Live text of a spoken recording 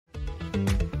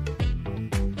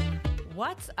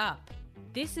What's up?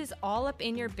 This is All Up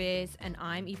in Your Biz, and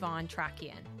I'm Yvonne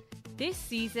Trakian. This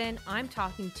season, I'm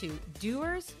talking to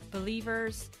doers,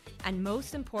 believers, and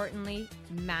most importantly,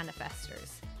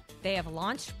 manifestors. They have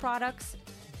launched products,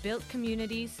 built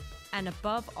communities, and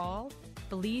above all,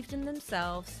 believed in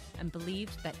themselves and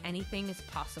believed that anything is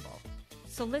possible.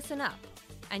 So listen up,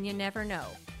 and you never know,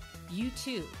 you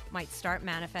too might start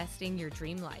manifesting your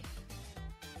dream life.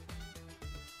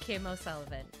 Kim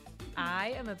O'Sullivan, I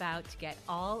am about to get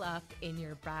all up in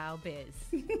your brow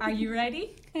biz. Are you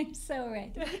ready? I'm so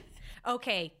ready.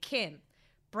 Okay, Kim,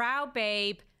 brow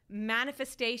babe,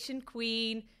 manifestation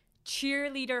queen,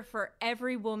 cheerleader for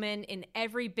every woman in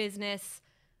every business,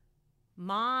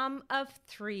 mom of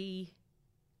 3,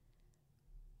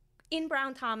 in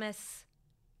Brown Thomas,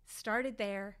 started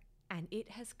there, and it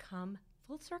has come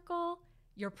full circle.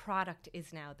 Your product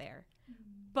is now there.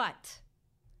 But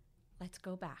let's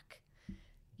go back.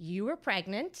 You were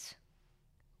pregnant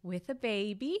with a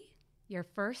baby, your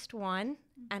first one,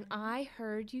 and I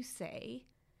heard you say,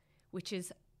 which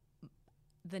is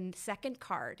the second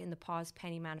card in the Pause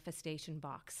Penny manifestation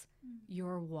box,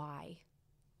 your why.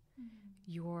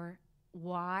 Your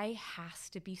why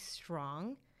has to be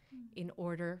strong in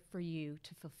order for you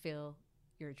to fulfill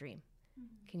your dream.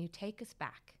 Can you take us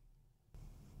back?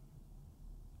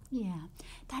 Yeah,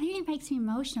 that really makes me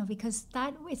emotional because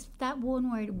that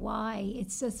one word why,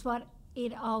 it's just what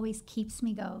it always keeps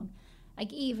me going.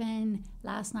 Like even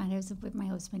last night I was with my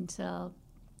husband till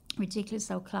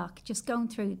ridiculous o'clock, just going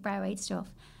through brow aid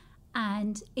stuff,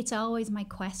 and it's always my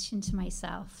question to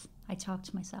myself. I talk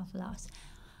to myself a lot.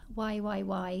 Why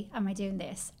am I doing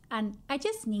this? And I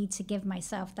just need to give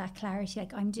myself that clarity,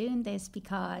 like I'm doing this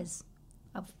because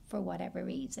for whatever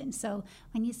reason. So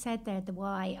when you said there the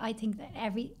why, I think that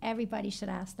everybody should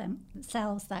ask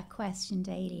themselves that question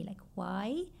daily, like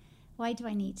why do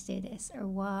I need to do this, or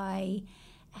why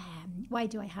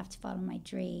do I have to follow my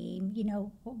dream? You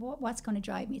know, what's going to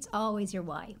drive me? It's always your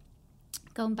why.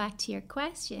 Going back to your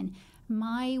question,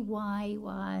 my why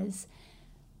was,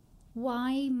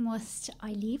 why must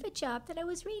I leave a job that I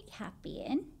was really happy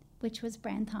in, which was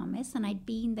Brown Thomas, and I'd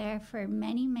been there for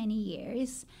many, many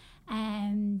years.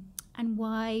 And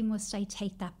why must I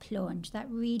take that plunge, that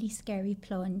really scary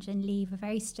plunge, and leave a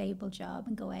very stable job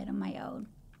and go out on my own?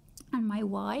 And my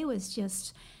why was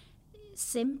just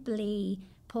simply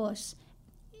put,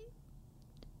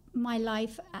 my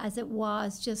life as it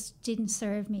was just didn't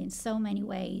serve me in so many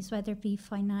ways, whether it be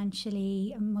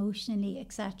financially, emotionally,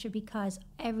 etc., because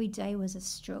every day was a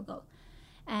struggle.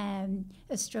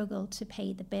 A struggle to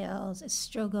pay the bills, a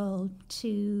struggle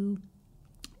to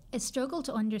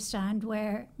understand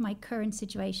where my current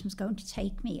situation was going to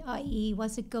take me, i.e.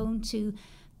 was it going to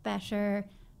better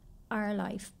our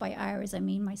life? By ours, I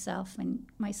mean myself and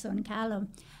my son Callum.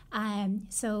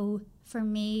 So for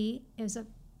me, it was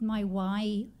my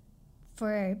why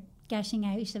for getting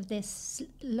out of this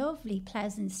lovely,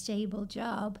 pleasant, stable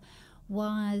job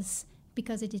was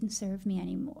because it didn't serve me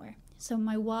anymore. So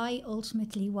my why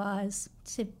ultimately was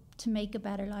to make a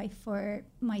better life for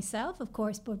myself, of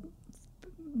course, but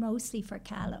mostly for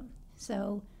Callum.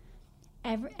 So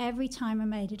every time I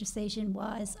made a decision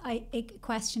a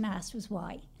question asked was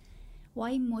why.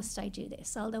 Why must I do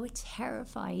this? Although it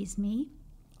terrifies me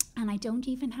and I don't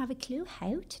even have a clue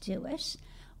how to do it,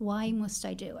 why must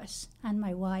I do it? And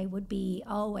my why would be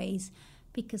always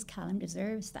because Callum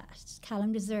deserves that.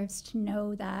 Callum deserves to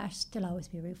know that there'll always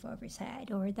be a roof over his head,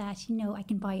 or that, you know, I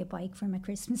can buy a bike for my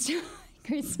Christmas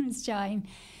time.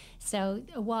 So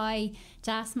why,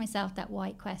 to ask myself that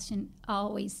why question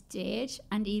always did,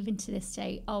 and even to this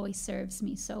day always serves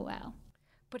me so well.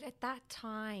 But at that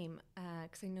time,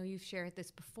 because I know you've shared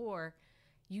this before,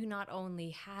 you not only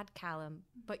had Callum,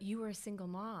 but you were a single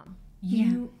mom.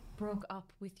 You broke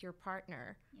up with your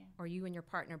partner, or you and your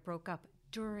partner broke up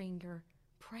during your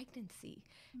pregnancy.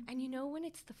 And you know, when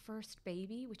it's the first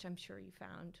baby, which I'm sure you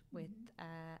found with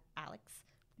Alex,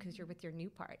 because you're with your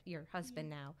husband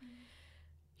now,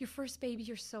 your first baby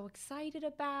you're so excited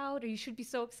about, or you should be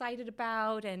so excited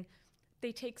about, and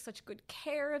they take such good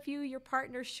care of you, your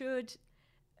partner should.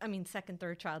 I mean, second,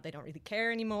 third child, they don't really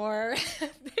care anymore.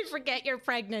 They forget you're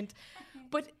pregnant.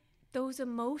 But those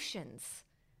emotions,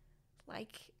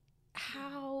 like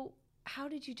how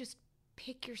did you just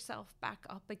pick yourself back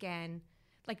up again?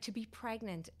 Like to be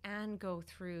pregnant and go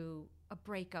through a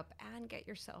breakup and get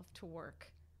yourself to work.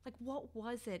 Like what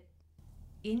was it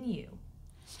in you?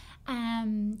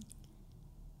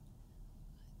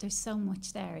 There's so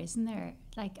much there, isn't there?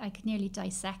 Like I could nearly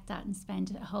dissect that and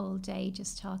spend a whole day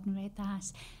just talking about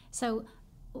that. So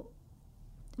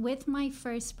with my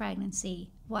first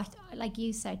pregnancy, what, like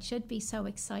you said, should be so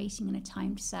exciting and a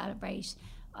time to celebrate,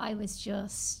 I was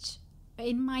just,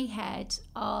 in my head,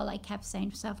 all I kept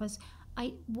saying to myself was,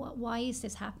 why is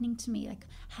this happening to me? Like,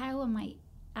 how am I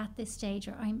at this stage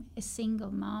where I'm a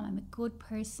single mom? I'm a good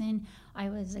person. I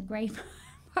was a great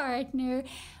partner.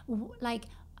 Like,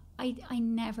 I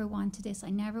never wanted this.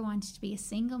 I never wanted to be a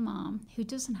single mom who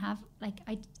doesn't have, like,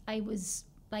 I was,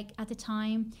 like, at the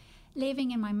time,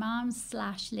 living in my mom's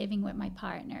 / living with my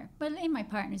partner. Well, in my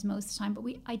partner's most of the time, but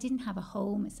I didn't have a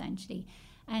home, essentially.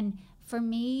 And for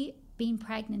me, being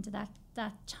pregnant at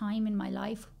that time in my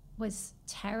life was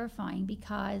terrifying,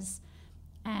 because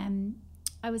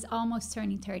I was almost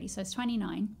turning 30, so I was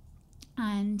 29,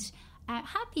 and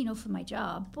happy enough with my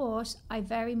job, but I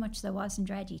very much so wasn't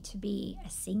ready to be a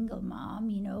single mom,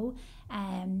 you know,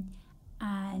 and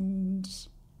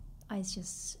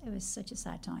it was such a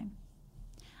sad time.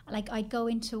 Like, I'd go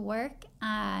into work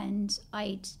and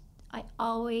I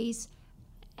always,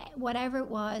 whatever it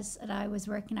was that I was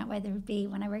working at, whether it be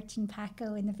when I worked in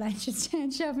Paco in the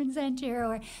Blanchardstown Shopping Centre,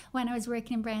 or when I was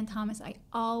working in Brown Thomas, I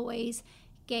always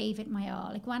gave it my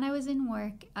all. Like, when I was in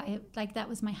work, that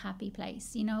was my happy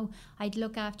place, you know. I'd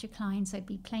look after clients, I'd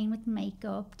be playing with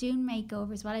makeup, doing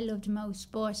makeovers, what I loved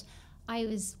most. But I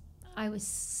was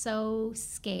so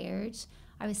scared,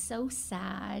 I was so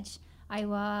sad, I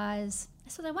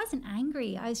wasn't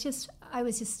angry, I was just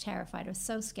terrified. I was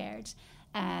so scared,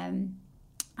 and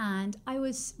I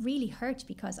was really hurt,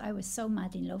 because I was so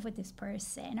madly in love with this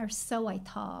person, or so I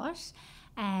thought,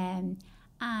 and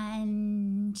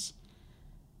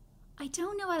I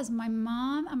don't know, as my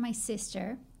mom and my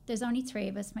sister, there's only 3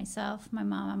 of us, myself, my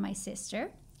mom and my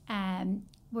sister,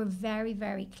 were very,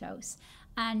 very close.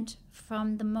 And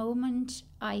from the moment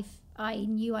I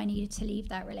knew I needed to leave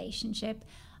that relationship,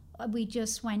 we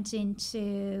just went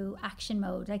into action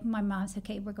mode. Like, my mom said,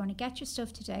 okay, we're going to get your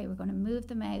stuff today, we're going to move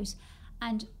them out.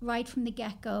 And right from the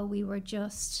get-go, we were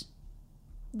just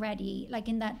ready. Like,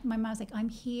 in that, my mom's like, I'm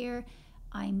here,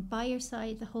 I'm by your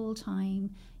side the whole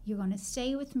time, you're going to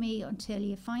stay with me until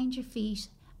you find your feet,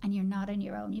 and you're not on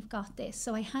your own, you've got this.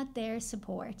 So I had their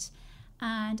support,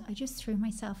 and I just threw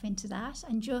myself into that,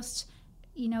 and just,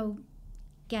 you know,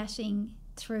 getting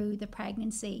through the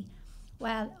pregnancy.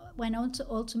 Well, when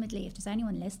ultimately, if there's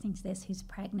anyone listening to this who's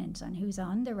pregnant and who's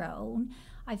on their own,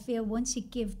 I feel once you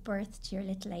give birth to your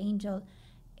little angel,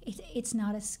 it's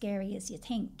not as scary as you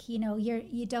think. You know,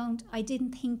 I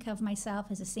didn't think of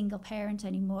myself as a single parent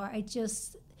anymore. I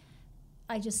just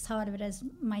thought of it as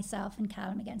myself and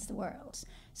Callum against the world.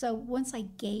 So once I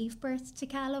gave birth to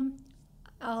Callum,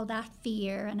 all that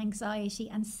fear and anxiety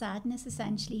and sadness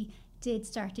essentially did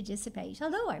start to dissipate.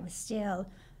 Although I was still,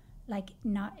 like,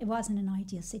 it wasn't an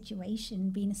ideal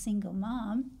situation being a single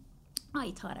mom.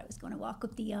 I thought I was going to walk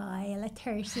up the aisle at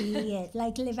 30,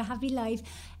 like, live a happy life.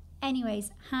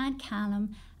 Anyways, had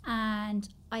Callum, and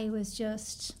I was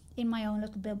just in my own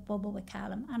little bubble with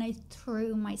Callum, and I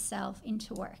threw myself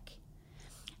into work.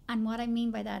 And what I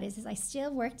mean by that is I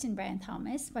still worked in Brown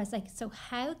Thomas, but I was like, so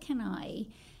how can I,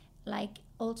 like,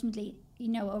 ultimately, you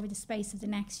know, over the space of the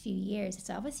next few years, it's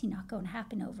obviously not going to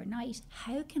happen overnight.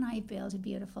 How can I build a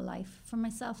beautiful life for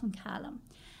myself and Callum?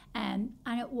 And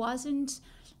I wasn't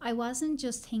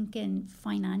just thinking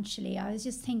financially, I was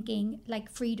just thinking,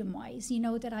 like, freedom-wise, you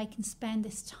know, that I can spend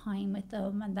this time with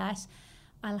them, and that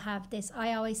I'll have this.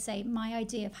 I always say my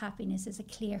idea of happiness is a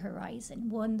clear horizon,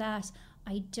 one that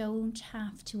I don't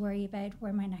have to worry about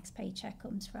where my next paycheck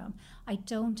comes from. I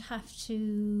don't have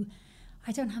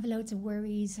loads of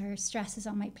worries or stresses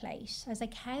on my plate. I was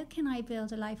like, how can I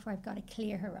build a life where I've got a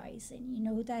clear horizon? You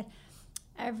know, that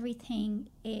everything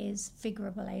is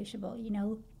figurable, outable, you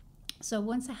know. So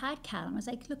once I had Callum, I was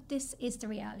like, look, this is the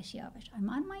reality of it. I'm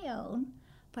on my own,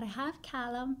 but I have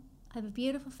Callum, I have a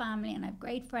beautiful family, and I have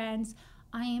great friends.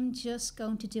 I am just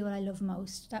going to do what I love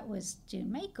most. That was doing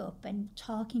makeup and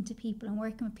talking to people and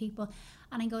working with people,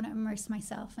 and I'm going to immerse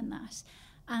myself in that.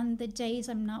 And the days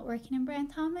I'm not working in Brown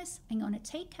Thomas, I'm going to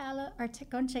take Callum.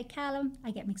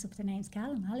 I get mixed up with the names,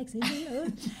 Callum, Alex,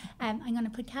 I'm going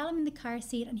to put Callum in the car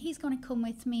seat, and he's going to come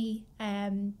with me,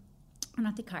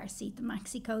 not the car seat, the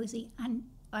maxi cozy. And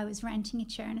I was renting a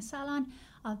chair in a salon.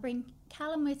 I'll bring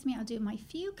Callum with me. I'll do my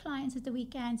few clients at the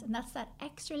weekends, and that's that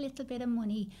extra little bit of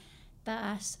money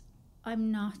that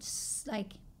I'm not,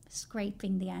 like,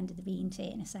 scraping the end of the bean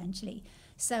tin, essentially.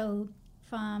 So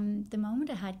from the moment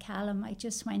I had Callum, I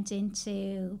just went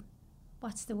into,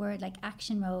 what's the word, like,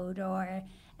 action mode, or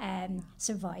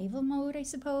survival mode, I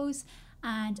suppose.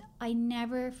 And I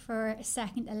never for a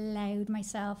second allowed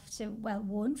myself to, well,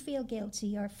 one, feel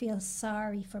guilty or feel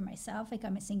sorry for myself, like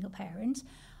I'm a single parent.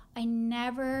 I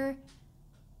never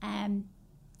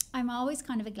I'm always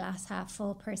kind of a glass half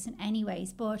full person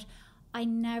anyways, but I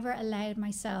never allowed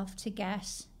myself to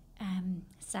get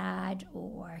sad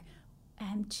or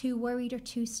too worried or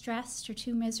too stressed or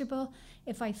too miserable.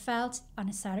 If I felt on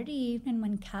a Saturday evening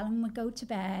when Callum would go to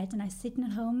bed and I was sitting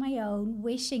at home on my own,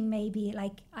 wishing maybe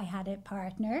like I had a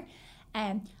partner,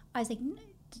 I was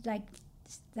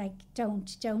like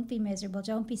don't be miserable,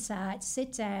 don't be sad,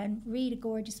 sit down, read a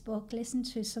gorgeous book, listen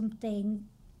to something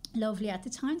lovely. At the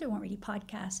time there weren't really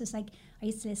podcasts. It's like I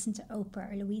used to listen to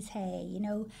Oprah or Louise Hay, you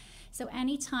know. So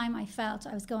anytime I felt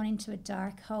I was going into a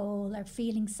dark hole or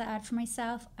feeling sad for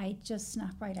myself, I'd just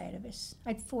snap right out of it.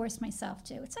 I'd force myself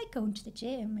to. It's like going to the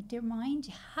gym with your mind.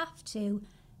 You have to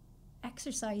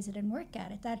exercise it and work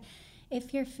at it. That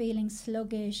if you're feeling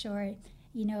sluggish or,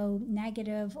 you know,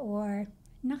 negative or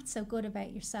not so good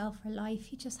about yourself or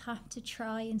life, you just have to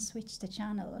try and switch the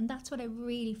channel. And that's what I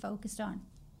really focused on.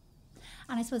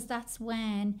 And I suppose that's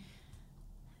when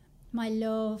my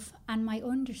love and my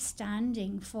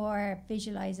understanding for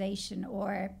visualization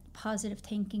or positive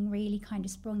thinking really kind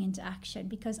of sprung into action,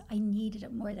 because I needed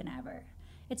it more than ever.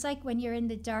 It's like when you're in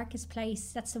the darkest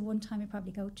place, that's the one time you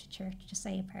probably go to church to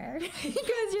say a prayer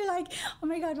because you're like, oh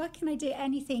my God, what can I do?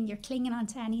 Anything. You're clinging on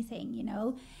to anything, you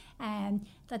know.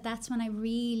 That's when I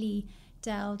really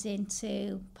delved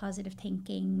into positive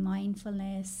thinking,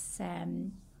 mindfulness,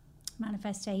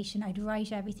 manifestation. I'd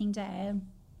write everything down.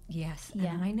 Yes,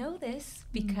 yeah. And I know this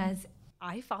because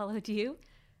I followed you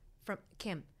from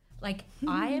Kim. Like,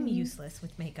 I am useless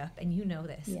with makeup, and you know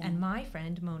this. Yeah. And my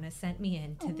friend Mona sent me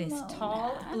in to this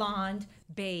tall, blonde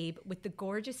babe with the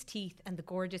gorgeous teeth and the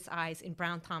gorgeous eyes in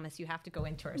Brown Thomas. You have to go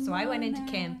into her. So I went into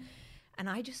Kim, and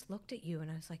I just looked at you, and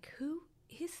I was like, who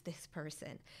is this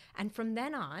person? And from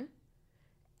then on,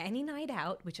 any night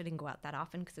out, which I didn't go out that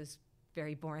often because it was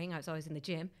very boring. I was always in the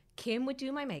gym. Kim would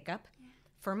do my makeup.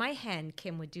 For my hen,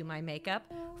 Kim would do my makeup.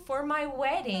 For my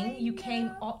wedding, you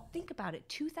came, think about it,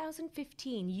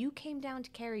 2015, you came down to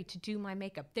Kerry to do my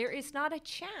makeup. There is not a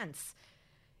chance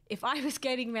if I was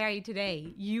getting married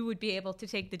today, you would be able to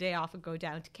take the day off and go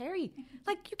down to Kerry.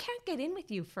 Like, you can't get in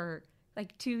with you for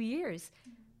like 2 years.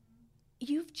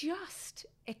 You've just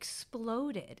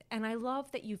exploded. And I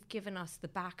love that you've given us the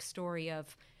backstory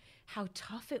of how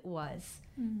tough it was,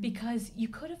 because you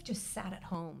could have just sat at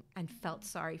home and felt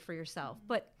sorry for yourself.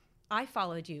 But I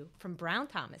followed you from Brown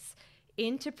Thomas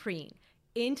into Preen,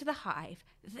 into the Hive,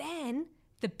 then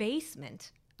the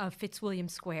basement of Fitzwilliam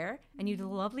Square, and you had the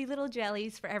lovely little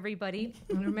jellies for everybody.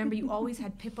 And remember, you always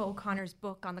had Pippa O'Connor's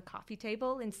book on the coffee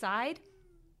table inside.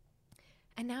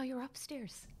 And now you're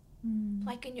upstairs,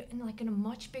 like in a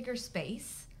much bigger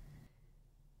space.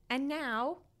 And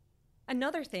now,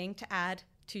 another thing to add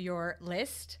to your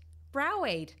list, Brow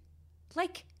Aid.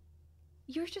 Like,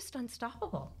 you're just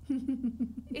unstoppable.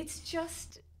 It's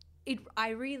just, I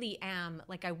really am,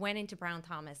 like, I went into Brown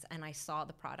Thomas and I saw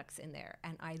the products in there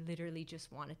and I literally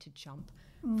just wanted to jump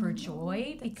for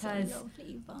joy, because so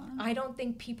lovely, I don't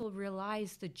think people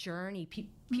realize the journey.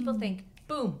 People think,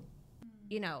 boom,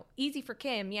 you know, easy for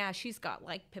Kim. Yeah, she's got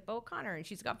like Pippa O'Connor and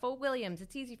she's got Fo Williams.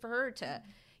 It's easy for her to,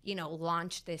 you know,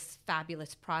 launch this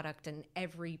fabulous product and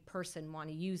every person want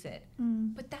to use it.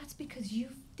 But that's because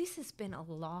this has been a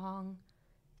long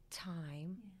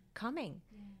time coming.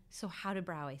 So how did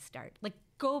Brow Aid start? Like,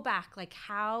 go back, like,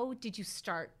 how did you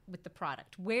start with the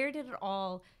product? Where did it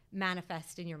all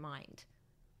manifest in your mind?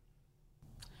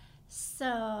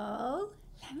 So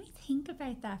let me think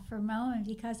about that for a moment,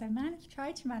 because I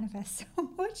tried to manifest so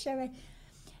much of it.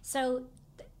 So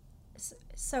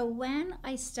when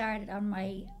I started on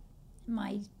my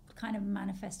kind of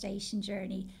manifestation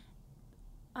journey,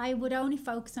 I would only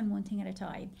focus on one thing at a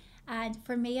time. And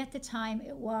for me at the time,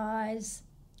 it was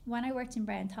when I worked in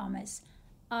Brown Thomas,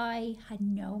 I had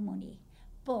no money,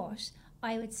 but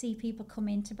I would see people come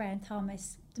into Brown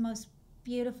Thomas, the most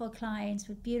beautiful clients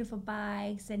with beautiful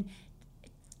bags. And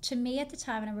to me at the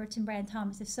time when I worked in Brown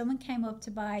Thomas, if someone came up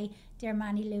to buy their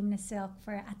Armani Luminous Silk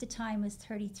for, at the time was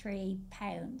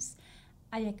 £33,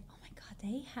 I like, oh my God,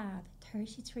 they have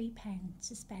 £33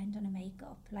 to spend on a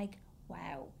makeup. Like,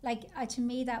 wow. Like, to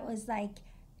me, that was like,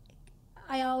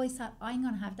 I always thought, I'm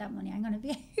going to have that money. I'm going to be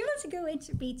able to go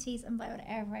into BTs and buy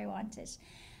whatever I wanted.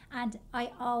 And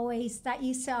I used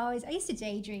to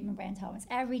daydream in Brown Thomas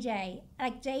every day,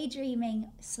 like daydreaming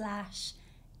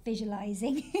 /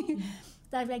 visualizing.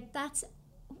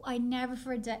 I never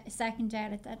for a second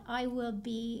doubted that I will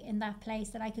be in that place,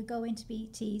 that I could go into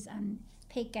BTs and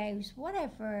pick out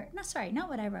whatever, not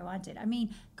whatever I wanted. I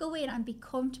mean, go in and be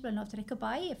comfortable enough that I could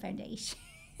buy a foundation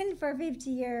for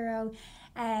 €50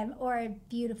 or a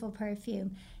beautiful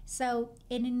perfume. So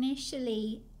it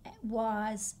initially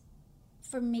was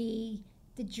for me,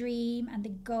 the dream and the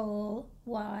goal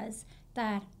was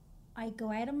that I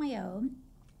go out on my own,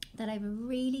 that I have a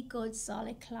really good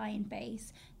solid client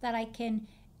base, that I can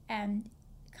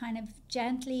kind of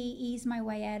gently ease my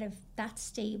way out of that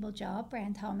stable job,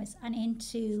 Brown Thomas, and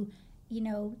into, you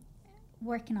know,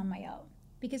 working on my own.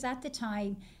 Because at the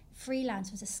time,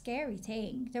 freelance was a scary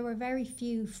thing. There were very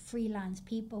few freelance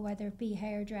people, whether it be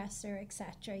hairdresser,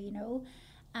 etc., you know.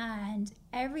 And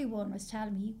everyone was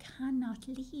telling me, you cannot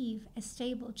leave a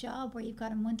stable job where you've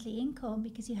got a monthly income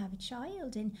because you have a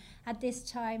child. And at this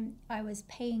time, I was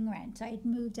paying rent. I had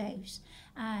moved out.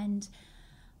 And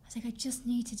I was like, I just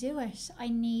need to do it. I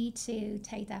need to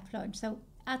take that plunge. So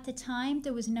at the time,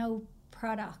 there was no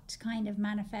product kind of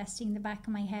manifesting in the back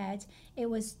of my head. It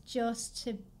was just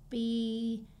to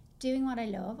be doing what I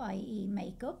love, i.e.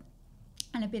 makeup,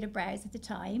 and a bit of brows at the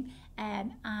time.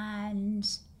 And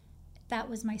that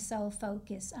was my sole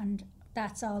focus, and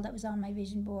that's all that was on my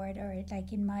vision board, or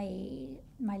like in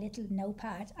my little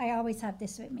notepad. I always have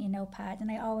this with me, a notepad, and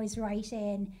I always write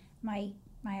in my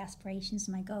aspirations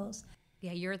and my goals.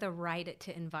 Yeah, you're the write it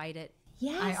to invite it.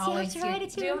 Yes, I always you have to write it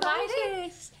to invite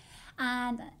it.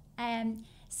 And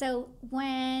so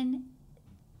when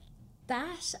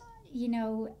that, you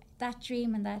know, that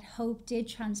dream and that hope did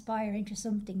transpire into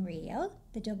something real,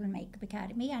 the Dublin Makeup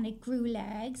Academy, and it grew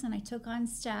legs and I took on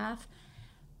staff,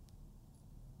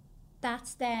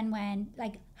 that's then when,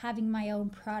 like, having my own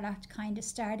product kind of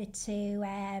started to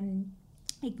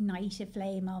ignite a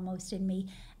flame almost in me.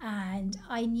 And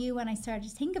I knew when I started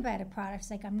to think about a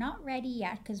product, like, I'm not ready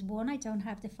yet, because one, I don't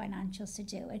have the financials to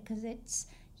do it, because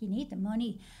you need the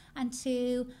money, and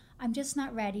two, I'm just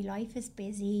not ready. Life is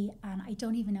busy and I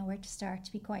don't even know where to start,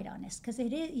 to be quite honest, because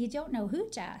you don't know who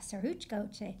to ask or who to go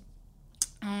to.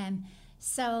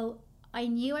 So I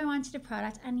knew I wanted a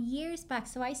product, and years back,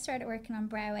 so I started working on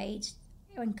Brow Aid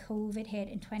when COVID hit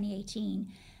in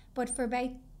 2018, but for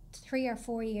about 3 or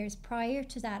 4 years prior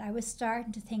to that, I was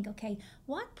starting to think, okay,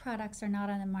 what products are not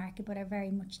on the market but are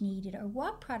very much needed, or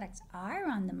what products are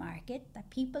on the market that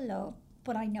people love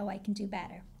but I know I can do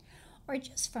better. Or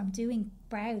just from doing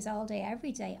brows all day,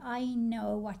 every day, I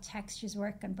know what textures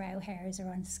work on brow hairs or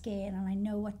on skin, and I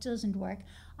know what doesn't work.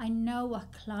 I know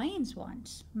what clients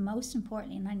want, most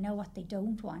importantly, and I know what they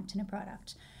don't want in a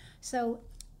product. So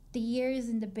the years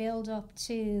in the build up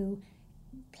to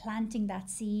planting that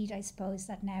seed, I suppose,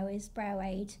 that now is Brow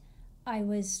Aid, I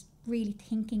was really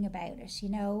thinking about it, you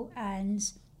know. And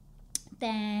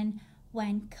then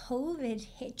when COVID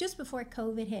hit, just before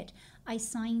COVID hit, I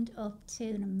signed up to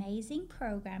an amazing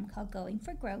program called Going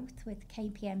for Growth with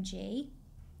KPMG.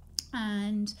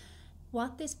 And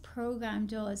what this program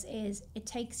does is it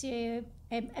takes you,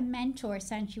 a mentor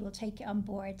essentially will take you on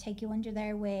board, take you under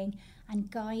their wing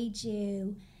and guide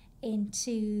you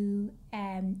into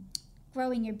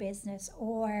growing your business,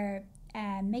 or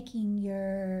making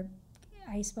your,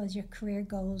 I suppose, your career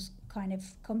goals kind of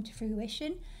come to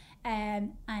fruition.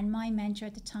 And my mentor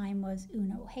at the time was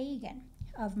Una O'Hagan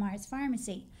of Mars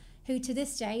Pharmacy, who to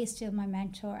this day is still my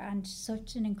mentor and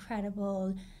such an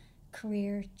incredible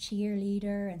career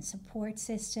cheerleader and support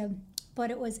system. But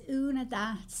it was Una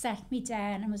that set me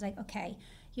down and was like, okay,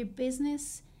 your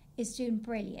business is doing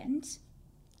brilliant,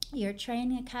 your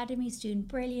training academy is doing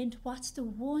brilliant, what's the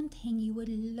one thing you would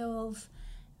love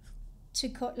to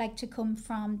come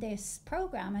from this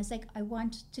program? I was like, I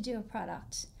want to do a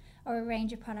product or a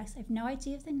range of products. I have no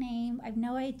idea of the name. I have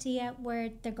no idea where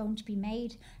they're going to be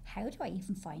made. How do I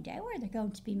even find out where they're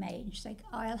going to be made? And she's like,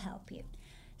 I'll help you.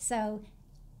 So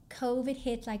COVID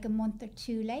hit like a month or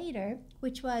two later,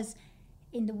 which was,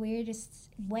 in the weirdest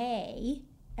way,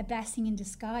 a blessing in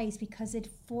disguise, because it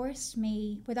forced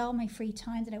me, with all my free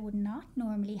time that I would not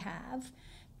normally have,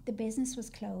 the business was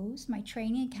closed, my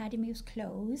training academy was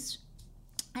closed,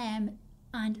 and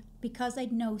because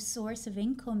I'd no source of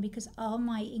income, because all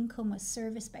my income was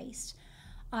service-based,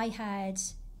 I had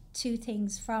two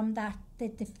things from that.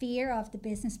 The fear of the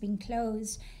business being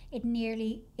closed, it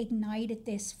nearly ignited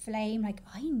this flame, like,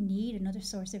 I need another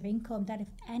source of income, that if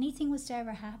anything was to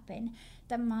ever happen,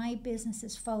 that my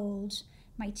businesses fold,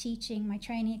 my teaching, my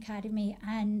training academy,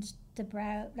 and the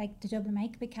Dublin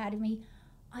Makeup Academy,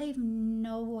 I have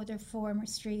no other form or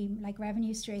stream, like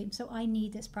revenue stream. So I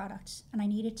need this product and I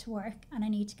need it to work and I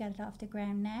need to get it off the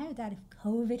ground now, that if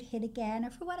COVID hit again or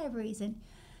for whatever reason.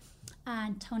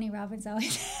 And Tony Robbins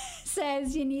always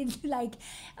says you need, like,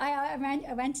 I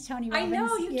went to Tony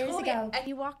Robbins years ago. And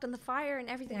you walked on the fire and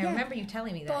everything. Yeah. I remember you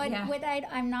telling me that. But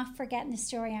I'm not forgetting the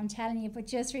story I'm telling you, but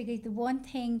just really the one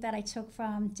thing that I took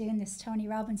from doing this Tony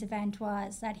Robbins event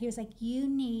was that he was like, you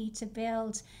need to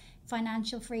build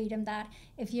financial freedom that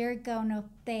if you're going up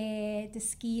the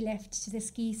ski lift to the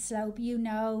ski slope, you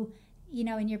know,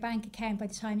 in your bank account, by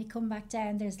the time you come back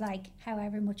down, there's like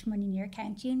however much money in your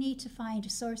account. You need to find a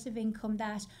source of income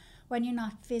that when you're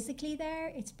not physically there,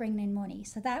 it's bringing in money.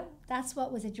 So that's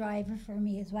what was a driver for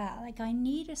me as well. Like, I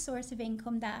need a source of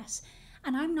income that,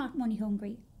 and I'm not money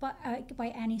hungry, but by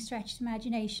any stretch of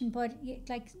imagination, but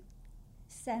like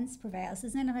sense prevails,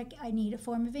 isn't it? Like, I need a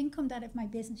form of income that if my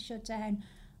business shut down,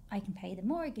 I can pay the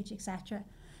mortgage, etc.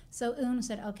 So Una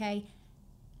said, okay,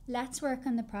 let's work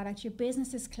on the product. Your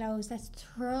business is closed. Let's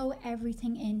throw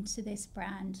everything into this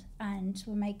brand and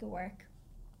we'll make it work.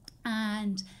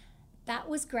 And that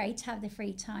was great to have the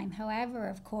free time. However,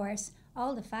 of course,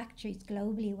 all the factories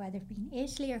globally, whether it be in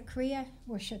Italy or Korea,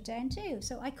 were shut down too.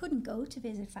 So I couldn't go to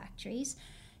visit factories.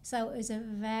 So it was a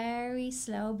very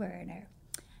slow burner.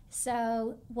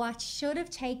 So what should have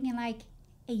taken like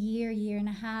a year and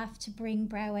a half to bring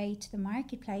Brow8 to the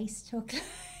marketplace took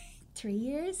 3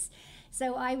 years.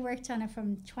 So I worked on it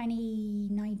from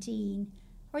 2019,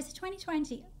 or was it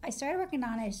 2020? I started working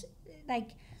on it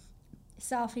like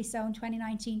softly so in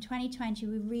 2019. 2020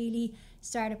 we really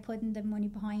started putting the money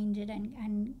behind it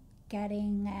and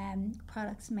getting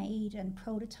products made and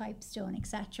prototypes done,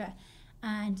 etc.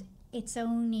 And it's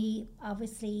only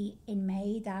obviously in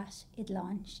May that it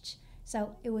launched.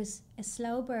 So it was a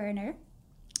slow burner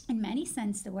in many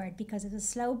sense of the word, because it was a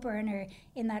slow burner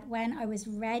in that when I was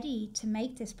ready to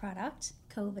make this product,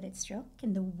 COVID had struck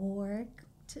and the war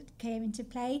came into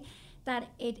play, that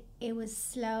it was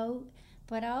slow,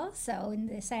 but also in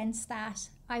the sense that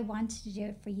I wanted to do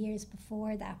it for years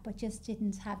before that, but just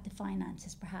didn't have the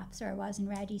finances perhaps, or I wasn't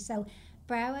ready. So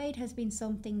Brow8 has been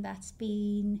something that's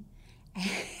been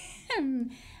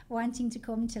wanting to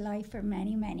come to life for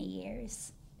many, many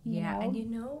years. You know? And you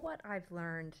know what I've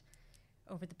learned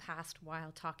over the past while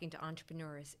talking to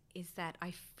entrepreneurs is that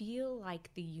I feel like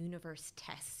the universe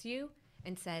tests you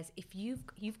and says, if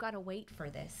you've got to wait for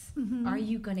this, are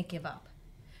you going to give up?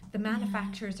 The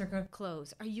manufacturers are going to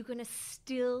close. Are you going to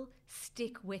still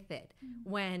stick with it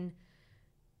when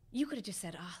you could have just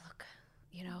said, oh, look,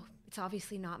 it's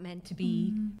obviously not meant to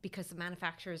be because the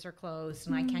manufacturers are closed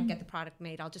and I can't get the product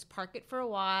made. I'll just park it for a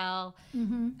while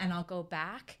and I'll go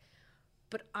back.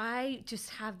 But I just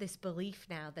have this belief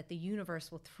now that the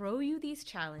universe will throw you these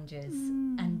challenges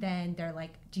and then they're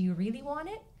like, do you really want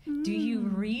it? Do you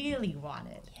really want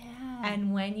it? Yeah.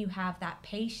 And when you have that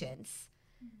patience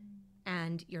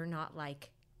and you're not like,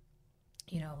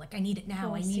 like I need it now,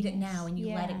 Forcing I need it now, and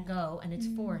you let Yeah. it go and it's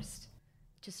forced,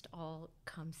 just all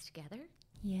comes together.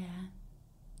 Yeah,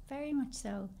 very much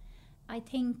so. I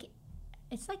think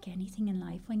it's like anything in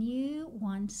life. When you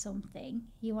want something,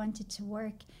 you want it to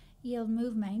work, you'll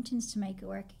move mountains to make it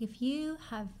work. If you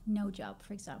have no job,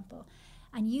 for example,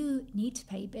 and you need to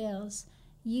pay bills,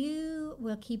 you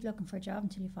will keep looking for a job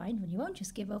until you find one. You won't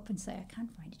just give up and say, I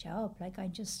can't find a job. Like,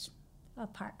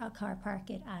 I'll car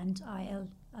park it and I'll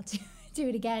do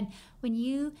it again. When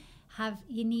you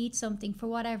need something for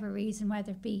whatever reason,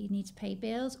 whether it be you need to pay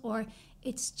bills or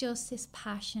it's just this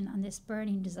passion and this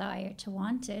burning desire to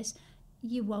want it,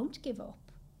 you won't give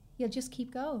up. You'll just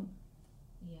keep going.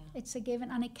 Yeah. It's a given,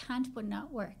 and it can't but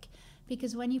not work,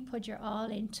 because when you put your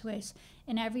all into it,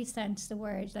 in every sense of the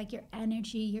word, like your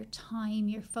energy, your time,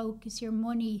 your focus, your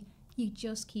money, you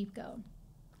just keep going.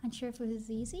 I'm sure if it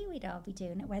was easy, we'd all be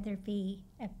doing it, whether it be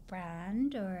a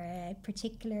brand or a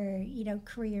particular,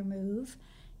 career move.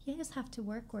 You just have to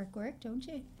work, don't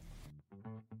you?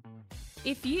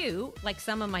 If you, like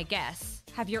some of my guests,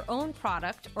 have your own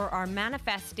product or are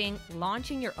manifesting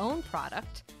launching your own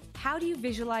product, how do you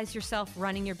visualize yourself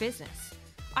running your business?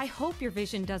 I hope your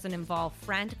vision doesn't involve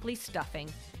frantically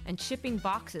stuffing and shipping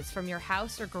boxes from your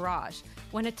house or garage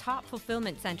when a top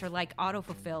fulfillment center like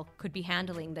Autofulfill could be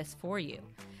handling this for you.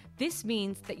 This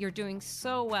means that you're doing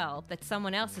so well that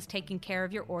someone else is taking care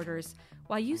of your orders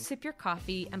while you sip your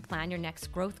coffee and plan your next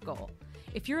growth goal.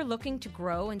 If you're looking to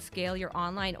grow and scale your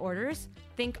online orders,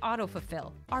 think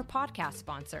Autofulfill, our podcast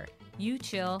sponsor. You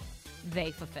chill,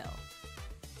 they fulfill.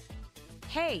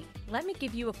 Hey, let me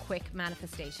give you a quick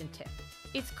manifestation tip.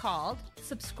 It's called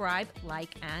subscribe,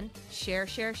 like, and share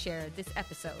this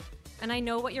episode. And I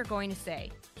know what you're going to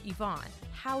say. Yvonne,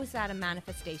 how is that a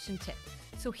manifestation tip?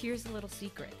 So here's a little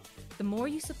secret. The more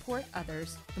you support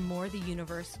others, the more the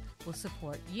universe will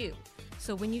support you.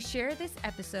 So when you share this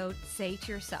episode, say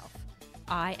to yourself,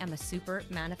 I am a super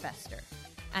manifester.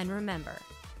 And remember,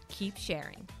 keep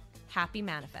sharing. Happy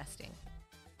manifesting.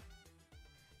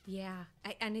 Yeah,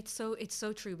 and it's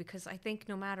so true, because I think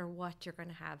no matter what, you're going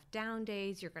to have down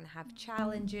days, you're going to have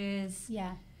challenges.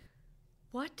 Yeah.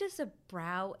 What does a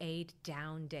Brow Aid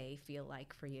down day feel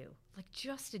like for you? Like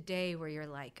just a day where you're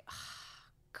like,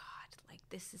 oh, God, like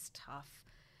this is tough.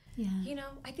 Yeah. You know,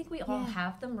 I think we all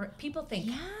have them. People think,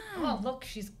 oh, look,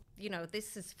 she's, you know,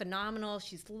 this is phenomenal.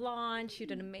 She's launched. She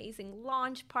had an amazing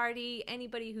launch party.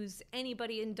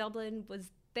 Anybody in Dublin was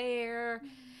there,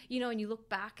 you know, and you look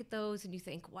back at those and you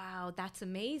think, wow, that's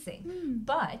amazing.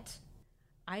 But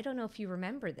I don't know if you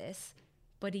remember this,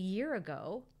 but a year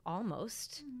ago,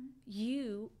 almost,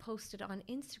 you posted on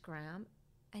Instagram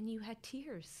and you had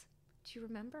tears. Do you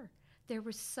remember? There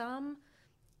was some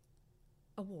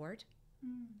award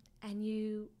and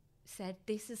you said,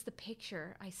 this is the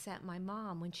picture I sent my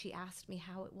mom when she asked me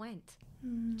how it went.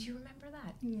 Do you remember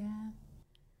that? Yeah.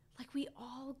 Like we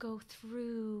all go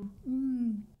through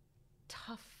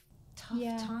tough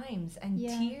times and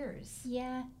tears.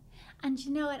 Yeah. And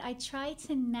you know what? I try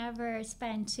to never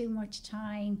spend too much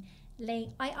time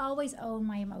I always own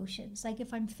my emotions. Like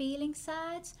if I'm feeling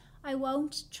sad, I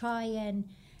won't try and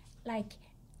like,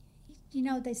 you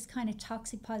know, this kind of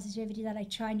toxic positivity that I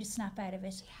try and just snap out of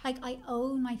it. Like I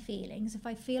own my feelings. If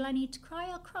I feel I need to cry,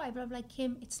 I'll cry. But I'm like,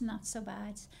 Kim, it's not so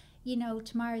bad. You know,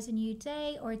 tomorrow's a new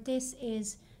day, or this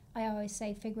is, I always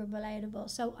say, figurable,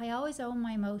 outable. So I always own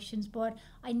my emotions, but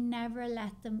I never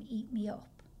let them eat me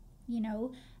up. You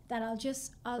know, that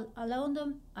I'll own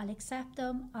them, I'll accept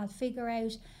them, I'll figure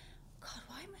out, God,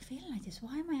 why am I feeling like this?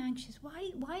 Why am I anxious?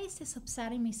 Why is this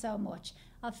upsetting me so much?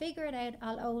 I'll figure it out,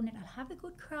 I'll own it, I'll have a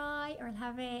good cry, or I'll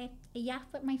have a yap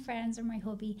with my friends or my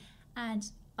hubby, and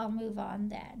I'll move on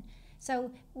then.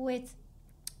 So with,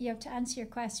 you know, to answer your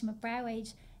question with Brow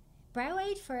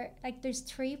Aid for, like, there's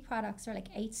 3 products or like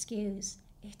 8 SKUs.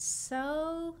 There's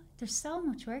so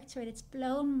much work to it. It's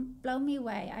blown me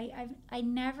away. I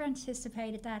never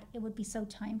anticipated that it would be so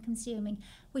time consuming,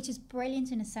 which is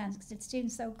brilliant in a sense because it's doing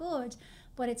so good,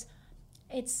 but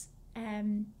it's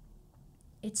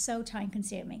so time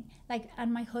consuming. Like,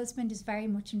 and my husband is very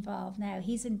much involved now.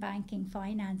 He's in banking,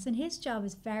 finance, and his job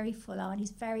is very full on. He's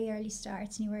very early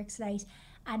starts and he works late,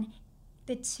 and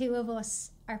the 2 of us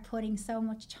are putting so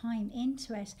much time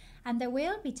into it. And there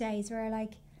will be days where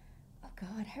like,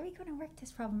 God, how are we going to work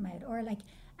this problem out? Or like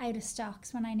out of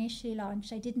stocks. When I initially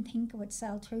launched, I didn't think it would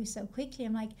sell through so quickly.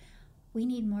 I'm like, we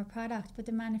need more product, but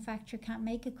the manufacturer can't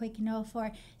make it quick enough.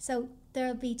 Or so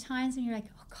there'll be times when you're like,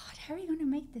 oh God, how are you going to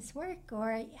make this work?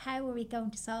 Or how are we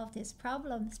going to solve this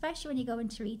problem? Especially when you go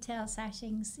into retail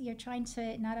settings, you're trying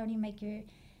to not only make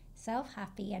yourself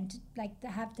happy and like to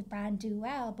have the brand do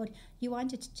well, but you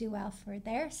want it to do well for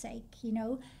their sake, you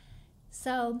know?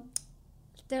 So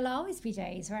there'll always be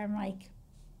days where I'm like,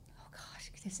 oh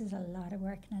gosh, this is a lot of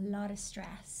work and a lot of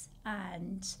stress.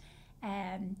 And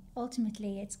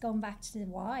ultimately it's going back to the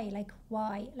why.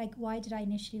 Why did I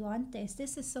initially want this?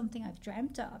 This is something I've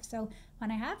dreamt of. So when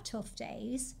I have tough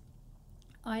days,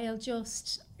 I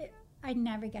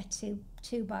never get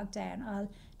too bogged down. I'll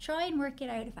try and work it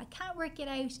out. If I can't work it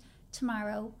out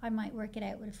tomorrow, I might work it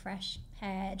out with a fresh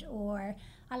head, or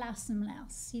I'll ask someone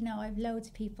else. You know, I have loads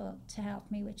of people to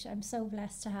help me, which I'm so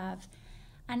blessed to have.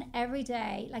 And every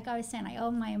day, like I was saying, I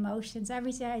own my emotions.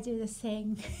 Every day I do this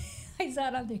thing. I saw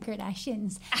it on the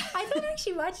Kardashians. I don't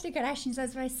actually watch the Kardashians,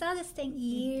 but I saw this thing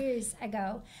years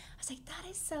ago. I was like, that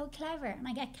is so clever. And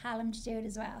I get Callum to do it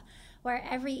as well, where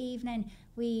every evening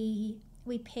we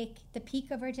pick the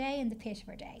peak of our day and the pit of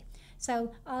our day.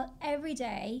 So every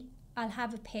day I'll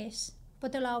have a pit,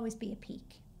 but there'll always be a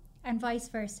peak. And vice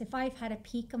versa. If I've had a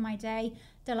peak of my day,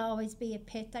 there'll always be a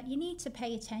pit that you need to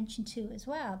pay attention to as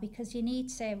well, because you need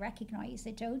to recognize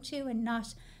it, don't you? And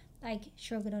not like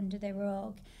shrug it under the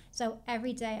rug. So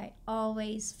every day I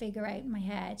always figure out in my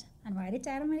head and write it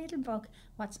down in my little book,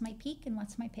 what's my peak and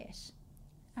what's my pit.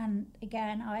 And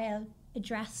again, I'll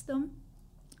address them.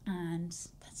 And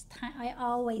I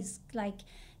always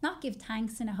not give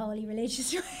thanks in a holy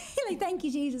religious way, like thank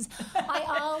you Jesus. I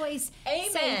always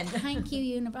say thank you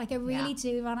universe. Like I really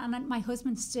do. And my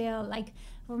husband still, like,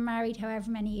 we're married however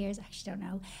many years, I actually don't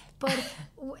know, but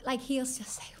like he'll just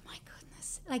say, oh my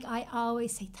goodness, like I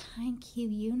always say thank you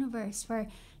universe for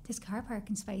this car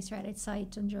parking space right outside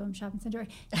Dundrum Shopping Centre.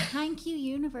 Thank you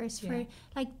universe for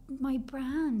like my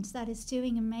brand that is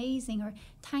doing amazing. Or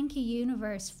thank you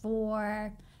universe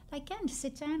for, like, again, to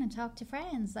sit down and talk to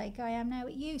friends like I am now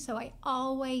with you. So I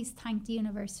always thank the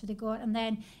universe for the good. And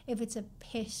then if it's a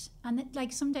pit, and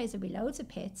like some days there'll be loads of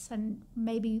pits, and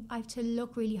maybe I have to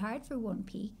look really hard for one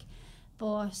peak,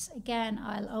 but again,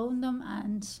 I'll own them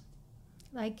and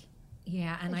like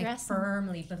and I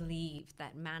firmly believe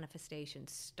that manifestation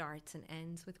starts and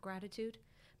ends with gratitude,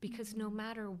 because no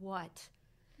matter what,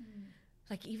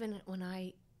 like even when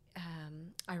I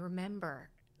remember,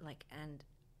 like, and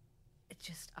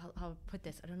I'll put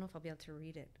this. I don't know if I'll be able to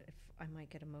read it. If I might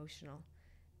get emotional,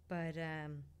 but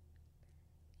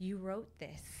you wrote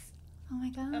this. Oh my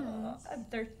God.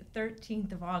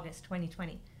 13th of August,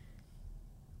 2020.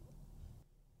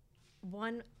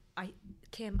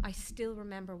 Kim, I still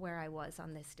remember where I was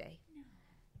on this day. No.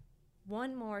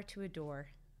 One more to adore.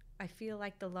 I feel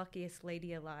like the luckiest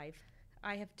lady alive.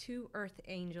 I have 2 earth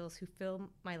angels who fill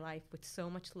my life with so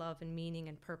much love and meaning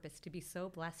and purpose. To be so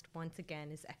blessed once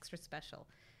again is extra special.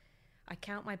 I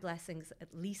count my blessings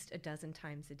at least a dozen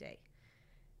times a day.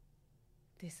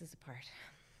 This is a part.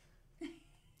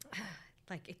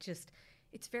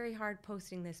 It's very hard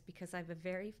posting this because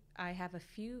I have a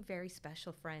few very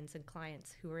special friends and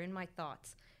clients who are in my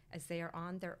thoughts as they are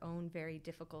on their own very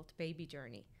difficult baby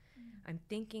journey. I'm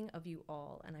thinking of you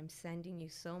all, and I'm sending you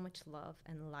so much love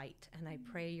and light, and I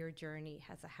pray your journey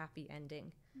has a happy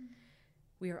ending.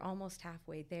 We are almost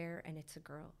halfway there, and it's a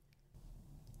girl.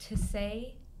 To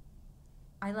say,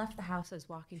 I left the house, I was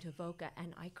walking to Avoca,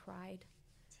 and I cried.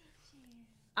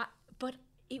 But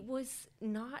it was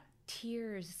not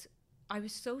tears. I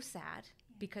was so sad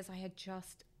because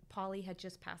Polly had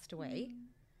just passed away.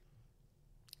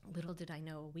 Little did I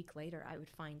know, a week later I would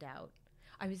find out.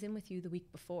 I was in with you the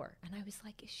week before, and I was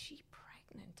like, is she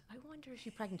pregnant? I wonder if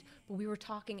she's pregnant. But we were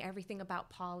talking everything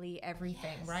about Polly,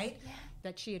 everything, right? Yeah.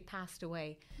 That she had passed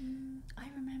away. I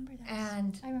remember that.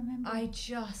 And I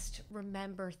just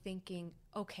remember thinking,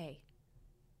 okay,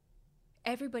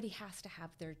 everybody has to have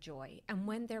their joy. And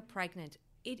when they're pregnant,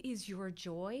 it is your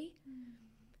joy.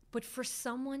 But for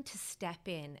someone to step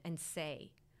in and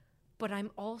say, but I'm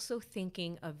also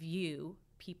thinking of you,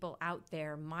 people out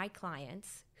there, my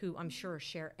clients, who I'm sure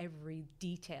share every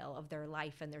detail of their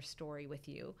life and their story with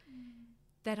you,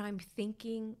 that I'm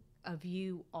thinking of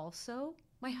you also.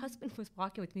 My husband was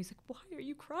walking with me. He's like, why are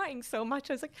you crying so much?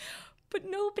 I was like, but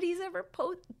nobody's ever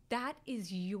that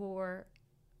is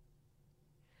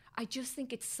I just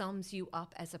think it sums you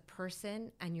up as a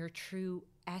person and your true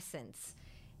essence.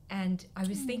 And I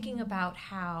was thinking about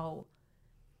how,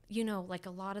 like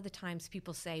a lot of the times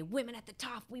people say, women at the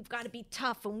top, we've got to be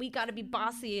tough and we got to be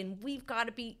bossy and we've got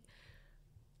to be,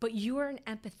 but you are an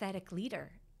empathetic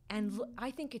leader. And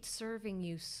I think it's serving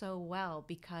you so well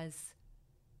because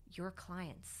your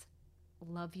clients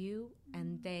love you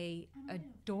and they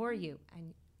adore you.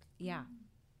 And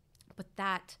but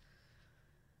that,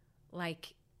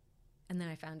 and then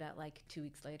I found out 2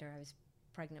 weeks later I was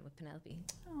pregnant with Penelope.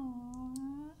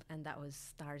 Aww. And that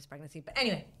was the hardest pregnancy. But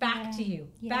anyway, back to you.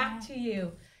 Back to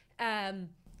you.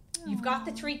 You've got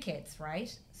the 3 kids,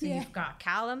 right? So you've got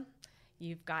Callum,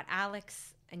 you've got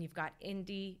Alex, and you've got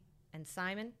Indy and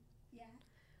Simon. Yeah.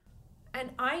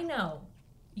 And I know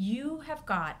you have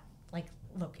got,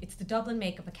 look, it's the Dublin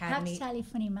Makeup Academy. I have to tell you a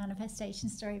funny manifestation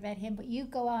story about him, but you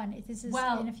go on. This is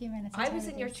in a few minutes. I was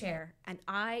in your chair, and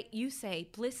you say,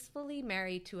 blissfully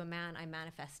married to a man I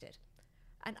manifested.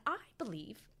 And I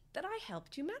believe that I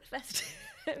helped you manifest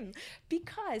him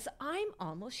because I'm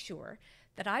almost sure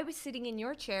that I was sitting in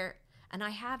your chair and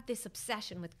I have this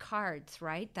obsession with cards,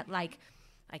 right? That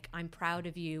I'm proud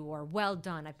of you or well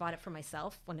done. I bought it for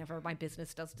myself whenever my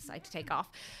business does decide to take off.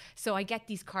 So I get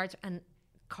these cards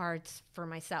for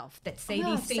myself that say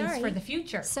these things for the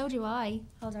future. So do I.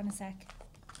 Hold on a sec.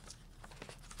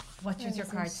 What does your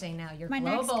card say now? You're my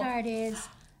global. Next card is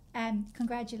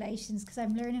congratulations, because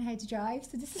I'm learning how to drive.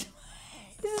 So this is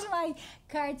my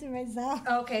card to myself.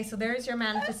 Okay, so there's your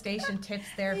manifestation tips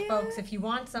there, folks. If you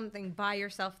want something, buy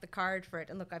yourself the card for it.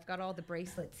 And look, I've got all the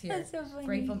bracelets here. That's so funny.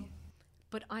 Grateful.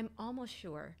 But I'm almost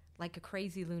sure, like a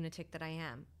crazy lunatic that I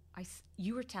am,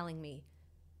 you were telling me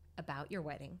about your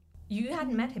wedding. You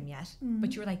hadn't met him yet,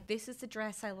 but you were like, this is the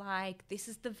dress I like, this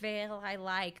is the veil I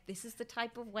like, this is the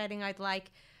type of wedding I'd like.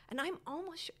 And I'm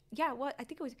almost sure, I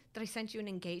think it was that I sent you an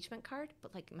engagement card,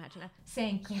 but imagine that,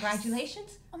 saying congratulations.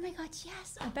 Yes. Oh my God,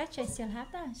 yes. I bet you I still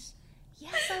have that.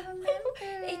 Yes, I remember.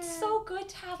 It's so good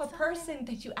to have a person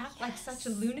that you act like such a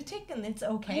lunatic and it's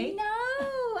okay.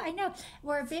 I know.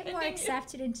 We're a bit more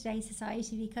accepted in today's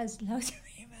society because loads of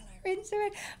people are into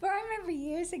it. But I remember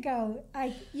years ago,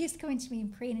 I used to come into me in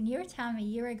Preen and you were telling me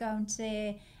you were going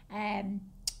to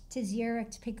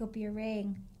Zurich to pick up your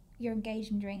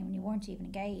engagement ring when you weren't even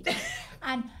engaged.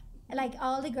 And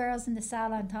all the girls in the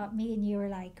salon thought me and you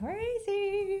were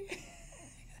crazy.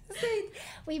 So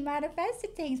we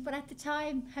manifested things, but at the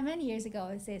time, how many years ago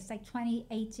was this?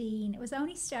 2018. It was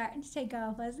only starting to take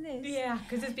off, wasn't it? Yeah,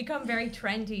 because it's become very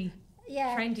trendy.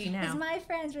 Yeah, trendy now. Because my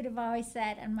friends would have always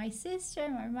said, and my sister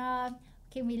and my mom,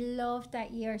 Kim, we love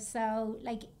that you're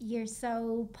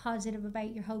so positive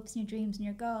about your hopes and your dreams and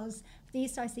your goals. But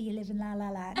these days that you live in la la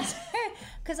land.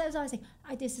 Because I was always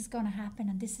like, this is going to happen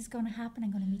and this is going to happen.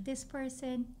 I'm going to meet this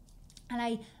person. And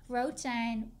I wrote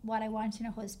down what I want in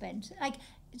a husband. Like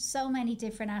so many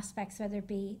different aspects, whether it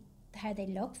be how they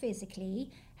look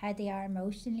physically, how they are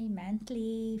emotionally,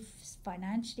 mentally,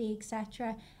 financially,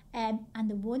 etc. And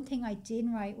the one thing I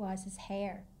didn't write was his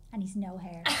hair. And he's no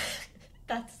hair.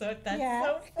 That's so funny.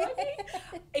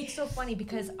 It's so funny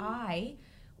because I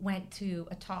went to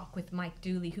a talk with Mike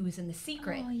Dooley, who was in The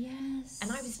Secret. Oh, yes.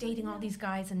 And I was dating all these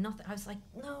guys and nothing. I was like,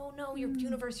 no, your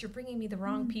universe, you're bringing me the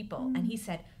wrong people. And he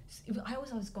said, I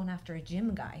was always going after a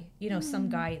gym guy, some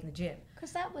guy in the gym.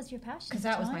 Because that was your passion. Because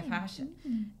that was my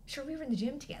passion. Sure, we were in the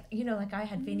gym together. Like I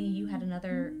had Vinny, you had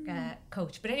another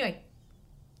coach. But anyway,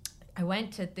 I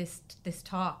went to this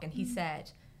talk and he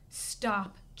said,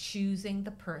 stop choosing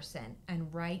the person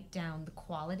and write down the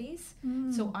qualities.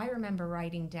 So I remember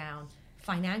writing down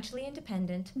financially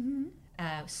independent,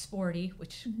 sporty,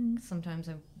 which sometimes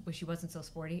I wish he wasn't so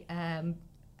sporty.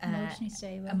 Emotionally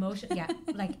stable.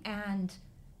 And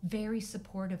very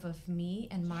supportive of me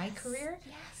and my career.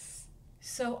 Yes.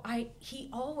 So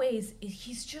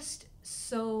he's just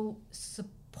so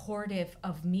supportive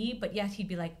of me, but yet he'd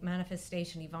be like,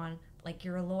 manifestation, Yvonne, like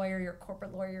you're a lawyer, you're a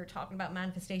corporate lawyer, you're talking about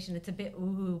manifestation. It's a bit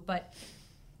ooh, but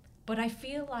I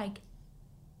feel like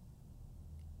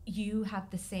you have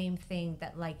the same thing,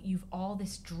 that like you've all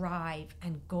this drive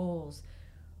and goals,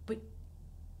 but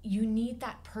you need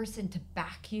that person to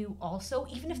back you also,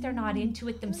 even if they're not into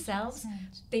it themselves.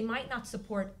 100%. They might not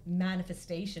support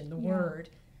manifestation, the word,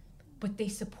 but they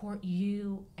support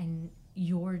you and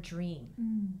your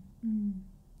dream.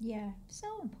 Yeah,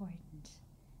 so important.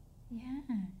 Yeah.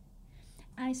 And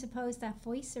I suppose that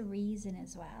voice of reason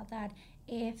as well, that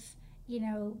if,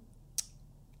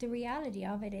 the reality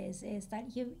of it is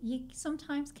that you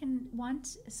sometimes can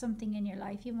want something in your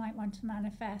life. You might want to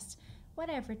manifest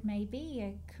whatever it may be,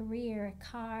 a career, a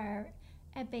car,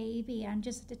 a baby, and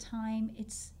just at the time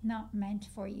it's not meant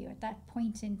for you at that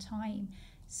point in time.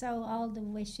 So all the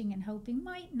wishing and hoping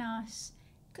might not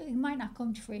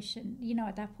come to fruition,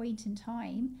 at that point in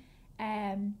time.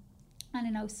 And I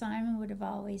know Simon would have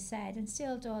always said, and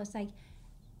still does,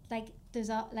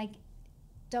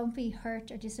 don't be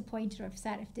hurt or disappointed or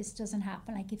upset if this doesn't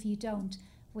happen. Like if you don't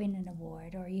win an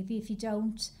award, or if you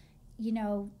don't,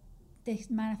 the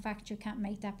manufacturer can't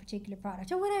make that particular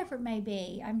product, or whatever it may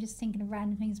be. I'm just thinking of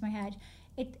random things in my head.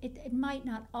 It might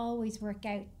not always work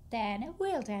out then. It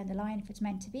will down the line if it's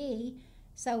meant to be.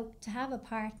 So to have a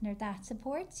partner that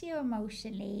supports you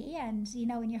emotionally and,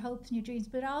 in your hopes and your dreams,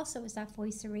 but also is that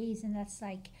voice of reason that's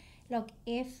like, look,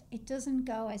 if it doesn't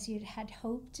go as you had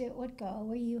hoped it would go,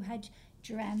 or you had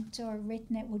dreamt or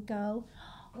written it would go,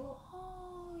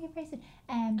 you're praising.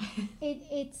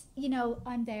 It's,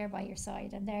 I'm there by your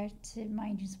side. I'm there to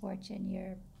mind you, support you, and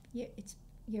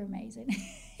you're amazing.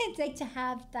 It's like to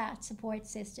have that support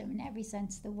system in every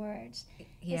sense of the word.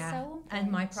 Yeah. Is so important.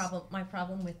 And my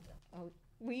problem with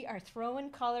we are throwing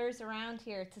colours around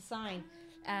here to sign.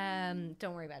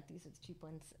 Don't worry about it. These are the cheap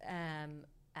ones.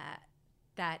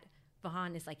 That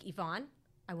Vahan is like, Yvonne,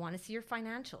 I want to see your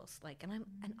financials.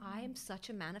 And I am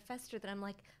such a manifester that I'm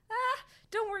like,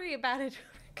 don't worry about it.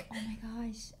 Oh my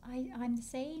gosh, I'm the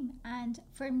same. And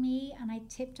for me, and I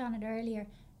tipped on it earlier,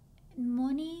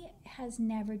 money has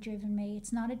never driven me.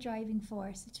 It's not a driving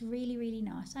force. It's really, really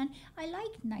not. And I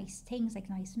like nice things like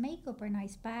nice makeup or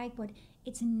nice bag, but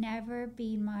it's never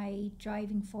been my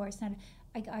driving force. And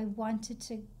I wanted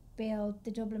to build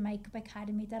the Dublin Makeup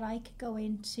Academy, that I could go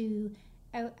into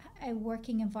a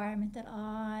working environment that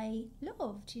I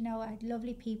loved. I had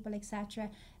lovely people, etc.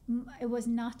 It was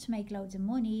not to make loads of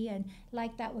money, and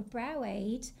like that with Brow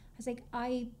Aid, I was like,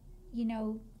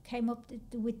 came up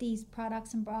with these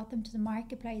products and brought them to the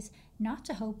marketplace, not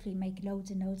to hopefully make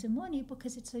loads and loads of money,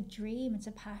 because it's a dream, it's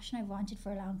a passion I've wanted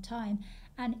for a long time,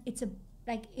 and it's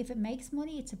if it makes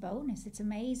money, it's a bonus, it's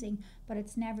amazing, but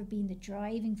it's never been the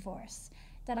driving force.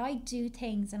 That I do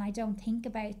things and I don't think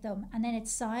about them, and then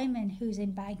it's Simon who's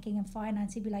in banking and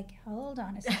finance. He'd be like, hold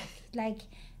on a sec,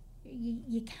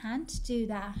 you can't do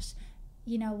that,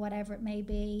 whatever it may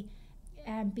be,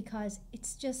 because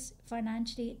it's just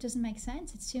financially it doesn't make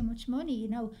sense. It's too much money.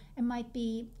 It might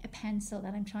be a pencil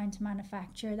that I'm trying to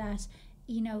manufacture that,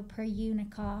 per unit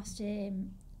cost,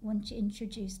 once you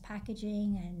introduce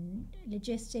packaging and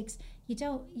logistics,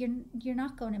 you're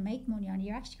not going to make money on it.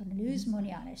 You're actually going to lose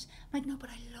money on it. I'm like, no, but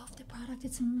I love the product.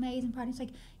 It's an amazing product. It's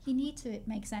like, you need to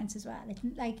make sense as well.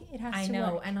 It has to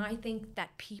work. And I think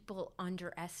that people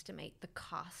underestimate the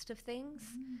cost of things.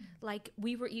 Like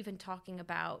we were even talking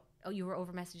about you were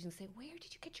over messaging saying, where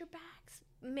did you get your bags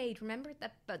made? Remember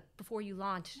that? But before you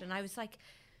launched. And I was like,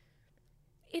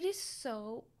 it is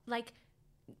so, like,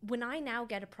 when I now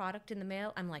get a product in the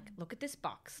mail, I'm like, look at this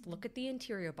box, look at the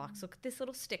interior box, look at this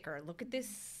little sticker, look at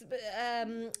this,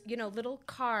 little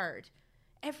card.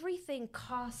 Everything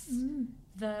costs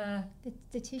the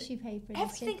tissue paper.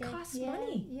 Everything costs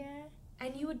money. Yeah.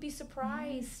 And you would be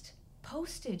surprised.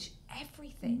 Postage,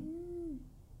 everything.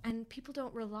 And people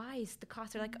don't realize the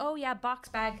cost. They're like, oh yeah, box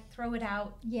bag, throw it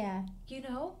out. Yeah. You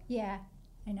know? Yeah,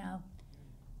 I know.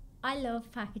 I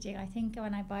love packaging. I think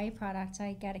when I buy a product,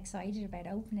 I get excited about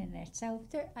opening it. So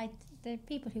there are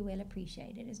people who will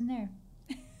appreciate it, isn't there?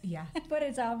 Yeah. But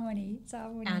it's all money. It's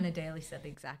all money. Anna Daly said the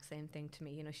exact same thing to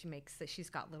me. You know, she's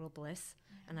got Little Bliss,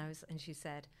 and she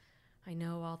said, I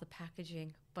know all the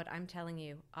packaging, but I'm telling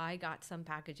you, I got some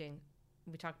packaging.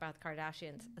 We talked about the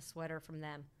Kardashians, a sweater from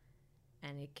them,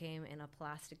 and it came in a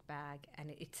plastic bag, and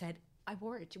it said, I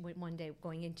wore it one day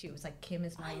going into, it was like, Kim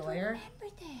is my lawyer. I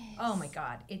remember this. Oh my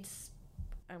God.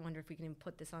 I wonder if we can even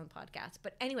put this on the podcast.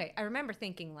 But anyway, I remember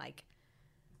thinking like,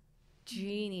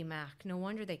 Jeannie Mac, no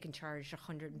wonder they can charge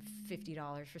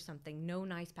 $150 for something. No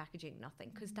nice packaging, nothing.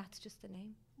 Because that's just the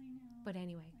name. I know. But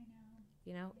anyway,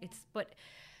 I know.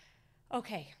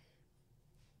 Okay.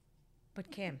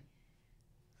 But Kim,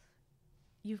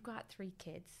 you've got 3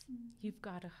 kids. You've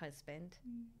got a husband.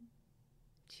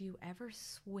 Do you ever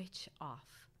switch off?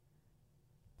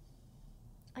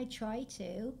 I try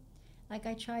to. Like,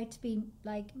 I try to be,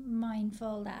 like,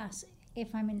 mindful that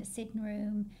if I'm in the sitting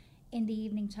room in the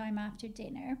evening time after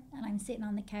dinner and I'm sitting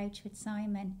on the couch with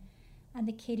Simon and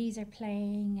the kiddies are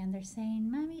playing and they're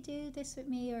saying, Mommy, do this with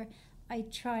me, or I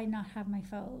try not have my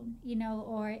phone,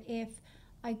 or if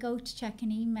I go to check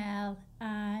an email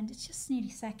and it's just nearly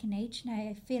second nature now.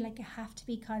 I feel like I have to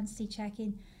be constantly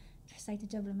checking. There's like the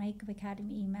Dublin Makeup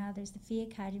Academy email, there's the Fee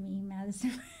Academy email, there's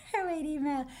the Fairway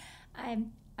email. I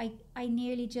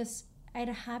nearly just, I had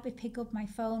a habit pick up my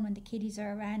phone when the kiddies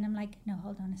are around. I'm like, no,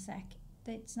 hold on a sec.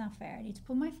 That's not fair. I need to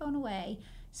put my phone away,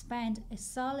 spend a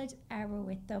solid hour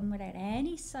with them without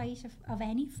any sight of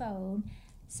any phone.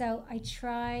 So I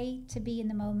try to be in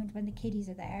the moment when the kiddies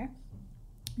are there.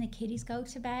 The kiddies go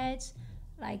to bed.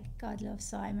 Like, God loves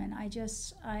Simon. I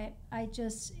just,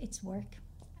 it's work.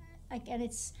 Like, and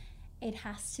it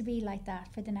has to be like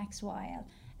that for the next while.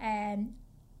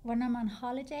 When I'm on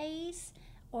holidays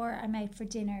or I'm out for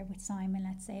dinner with Simon,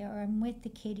 let's say, or I'm with the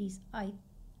kiddies, I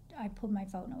put my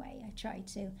phone away. I try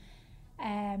to.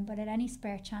 But at any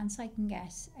spare chance I can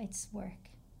get, it's work.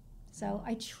 So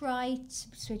I try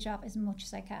to switch off as much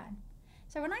as I can.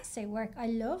 So when I say work, I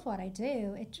love what I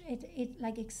do. It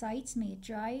like excites me, it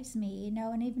drives me,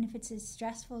 and even if it's a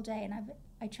stressful day and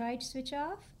I try to switch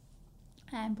off.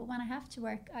 But when I have to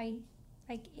work, I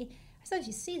suppose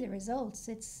you see the results.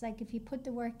 It's like if you put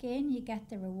the work in, you get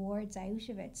the rewards out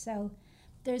of it. So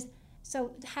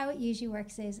how it usually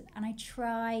works is, and I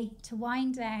try to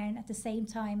wind down at the same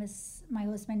time as my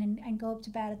husband and go up to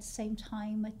bed at the same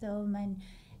time with them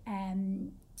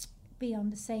and be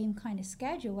on the same kind of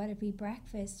schedule, whether it be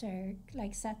breakfast or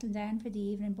like settling down for the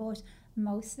evening. But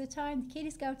most of the time, the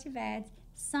kiddies go to bed,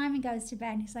 Simon goes to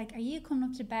bed, and he's like, are you coming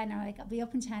up to bed? And I'm like, I'll be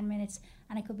up in 10 minutes,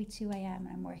 and it could be 2 a.m. and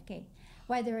I'm working.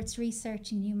 Whether it's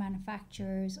researching new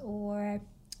manufacturers or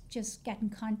just getting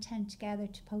content together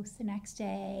to post the next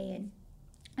day. And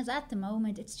as at the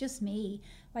moment, it's just me,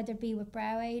 whether it be with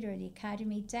Brow8 or the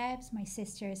Academy. Debs, my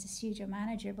sister, is a studio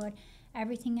manager, but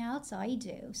everything else I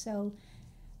do. So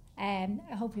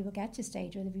hopefully we'll get to a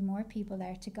stage where there'll be more people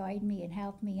there to guide me and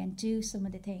help me and do some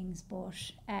of the things,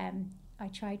 but I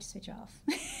try to switch off.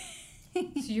 So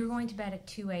you're going to bed at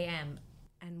 2 a.m.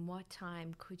 and what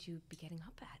time could you be getting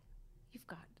up at? You've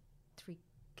got 3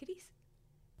 kiddies.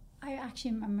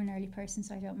 I'm an early person,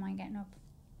 so I don't mind getting up.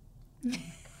 Oh my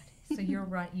God. So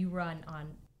you run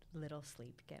on little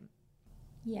sleep, Kim.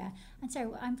 Yeah, and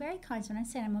so I'm very conscious when I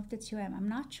say I'm up to 2 a.m. I'm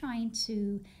not trying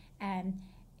to,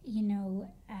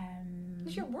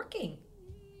 because you're working.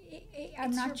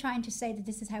 I'm not trying to say that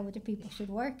this is how other people should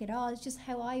work at all. It's just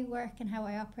how I work and how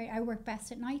I operate. I work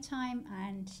best at nighttime,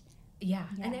 and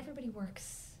and everybody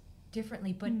works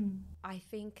differently. But I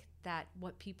think that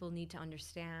what people need to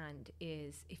understand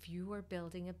is if you are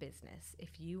building a business,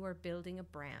 if you are building a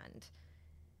brand,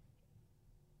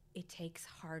 it takes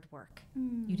hard work.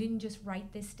 You didn't just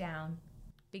write this down,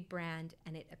 big brand,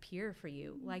 and it appear for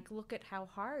you. Like, look at how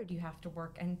hard you have to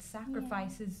work, and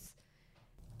sacrifices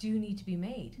do need to be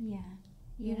made.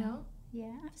 You know?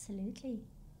 Yeah, absolutely.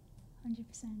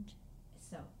 100%.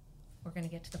 So, we're going to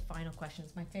get to the final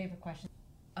questions, my favorite question.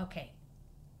 Okay.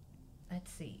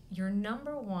 Let's see. Your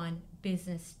number one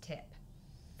business tip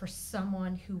for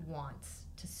someone who wants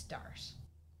to start?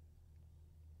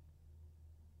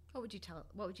 What would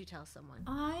you tell someone?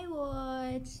 I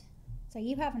would. So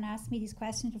you haven't asked me these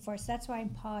questions before, so that's why I'm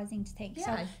pausing to think.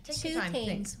 Yeah, so take your time. Two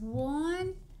things.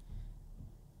 One,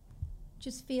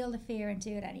 just feel the fear and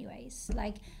do it anyways.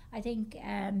 Like, I think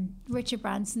Richard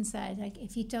Branson said, like,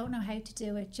 if you don't know how to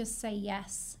do it, just say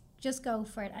yes. Just go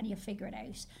for it and you'll figure it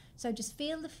out. So just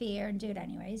feel the fear and do it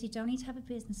anyways. You don't need to have a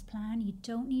business plan. You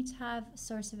don't need to have a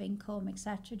source of income,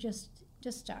 etc. Just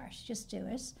start. Just do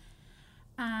it.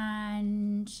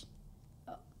 And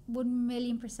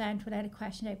 1,000,000% without a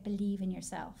question, I believe in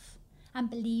yourself and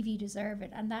believe you deserve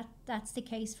it. And that's the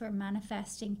case for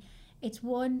manifesting. It's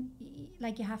one,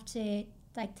 like, you have to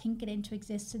like think it into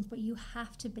existence, but you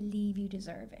have to believe you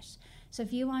deserve it. So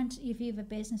if you have a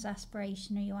business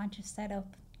aspiration, or you want to set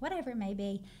up whatever it may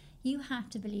be, you have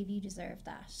to believe you deserve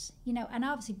that, you know, and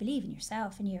obviously believe in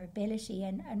yourself and your ability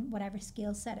and whatever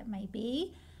skill set it may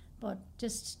be, but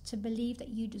just to believe that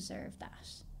you deserve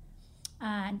that,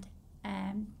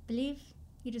 and believe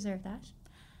you deserve that.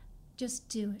 Just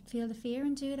do it. Feel the fear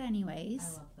and do it anyways. I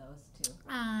love those too.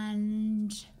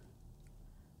 And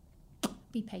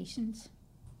be patient.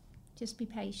 Just be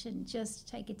patient. Just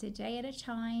take it a day at a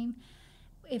time.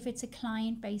 If it's a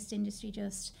client-based industry,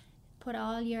 just put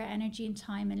all your energy and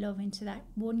time and love into that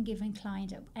one given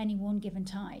client at any one given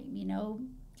time, you know,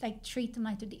 like treat them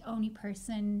like they're the only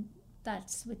person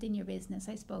that's within your business,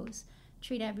 I suppose.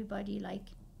 Treat everybody like,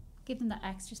 give them that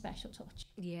extra special touch.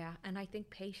 Yeah, and I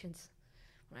think patience.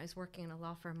 When I was working in a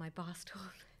law firm, my boss told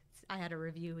me, I had a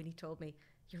review and he told me,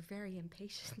 "You're very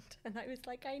impatient." And I was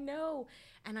like, I know.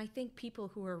 And I think people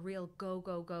who are real go,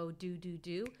 go, go, do,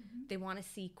 they want to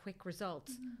see quick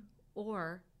results,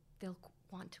 or they'll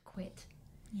want to quit.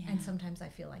 Yeah. And sometimes I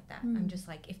feel like that. I'm just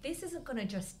like, if this isn't going to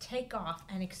just take off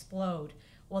and explode,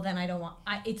 well, then I don't want,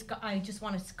 I just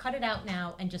want to cut it out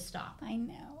now and just stop. I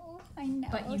know.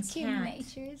 But you it's can't. Human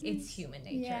nature, isn't it? It's human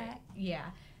nature. Yeah.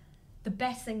 The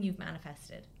best thing you've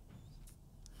manifested.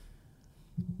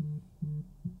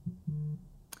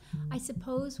 I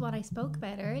suppose what I spoke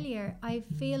about earlier, I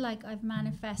feel like I've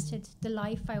manifested the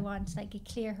life I want, like a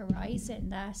clear horizon,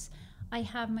 that I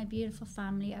have my beautiful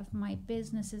family, I have my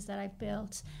businesses that I've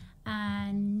built,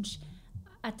 and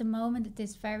at the moment, at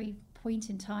this very point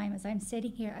in time, as I'm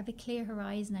sitting here, I have a clear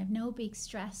horizon. I have no big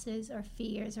stresses or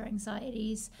fears or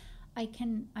anxieties. I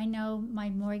know my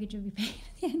mortgage will be paid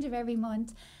at the end of every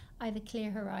month. I have a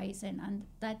clear horizon, and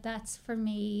that's for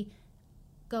me.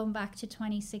 Going back to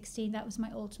 2016, that was my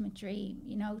ultimate dream,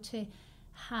 you know,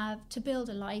 to build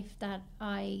a life that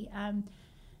I am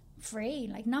free,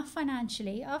 like not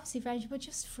financially, obviously financially, but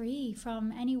just free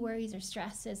from any worries or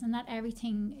stresses, and that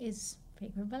everything is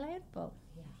figurable outable.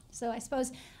 Yeah. So I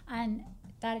suppose, and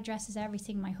that addresses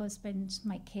everything: my husband,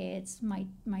 my kids, my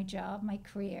job, my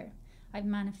career. I've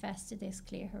manifested this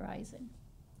clear horizon.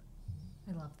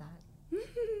 I love that.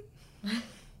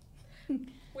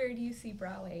 Where do you see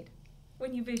Brow8?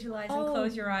 When you visualize and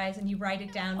close your eyes and you write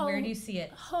it down, where do you see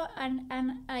it? And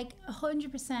like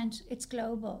 100%, it's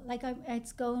global. Like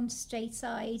it's going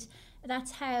stateside.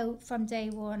 That's how from day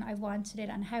one I wanted it,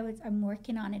 and how I'm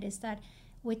working on it is that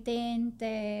within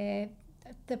the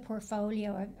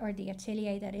portfolio or the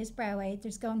atelier that is Brow8,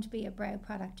 there's going to be a brow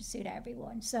product to suit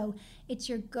everyone. So it's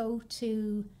your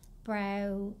go-to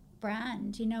brow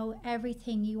brand. You know,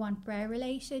 everything you want brow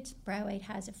related, Brow8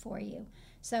 has it for you.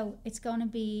 So it's going to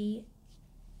be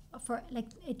for, like,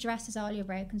 it addresses all your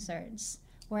brow concerns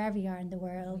wherever you are in the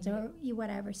world, or you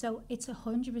whatever. So it's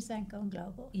 100% going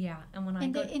global. Yeah, and when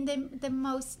in the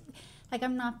most, like,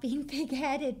 I'm not being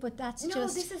big-headed, but that's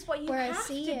just this is what you have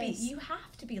to be. You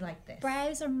have to be like this.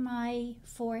 Brows are my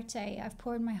forte. I've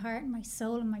poured my heart and my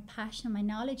soul and my passion and my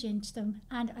knowledge into them,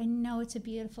 and I know it's a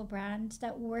beautiful brand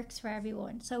that works for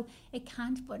everyone. So it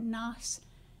can't but not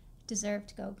deserve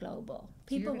to go global.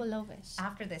 People will love it.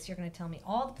 After this, you're going to tell me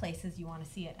all the places you want to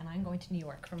see it, and I'm going to New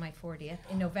York for my 40th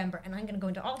in November, and I'm going to go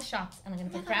into all the shops, and I'm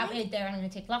going to put Brow8 there, and I'm going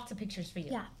to take lots of pictures for you.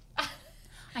 Yeah.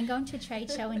 I'm going to a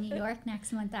trade show in New York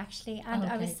next month, actually, and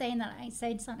I was saying that I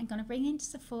said something. I'm going to bring into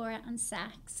Sephora and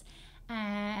Saks.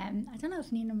 I don't know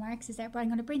if Neiman Marcus is there, but I'm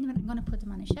going to bring them and I'm going to put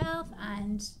them on a shelf,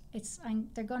 and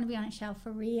they're going to be on a shelf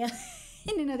for real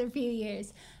in another few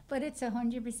years. But it's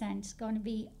 100% going to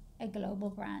be a global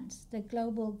brand, the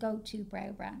global go-to brow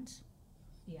brand.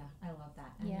 Yeah, I love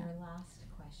that. And your last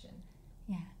question.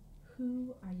 Yeah.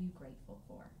 Who are you grateful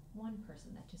for? One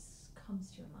person that just comes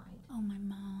to your mind. Oh, my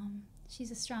mom. She's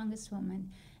the strongest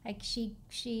woman. Like,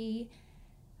 she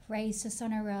raised us on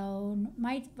her own.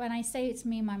 When I say it's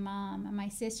me and my mom and my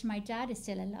sister, my dad is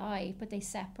still alive, but they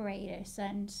separated,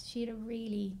 and she had a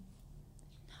really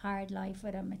hard life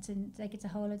with him. It's a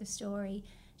whole other story.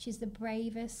 She's the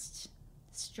bravest,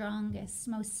 strongest,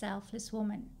 most selfless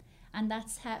woman. And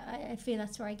that's how I feel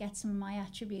that's where I get some of my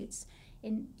attributes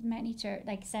in many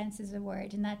senses of the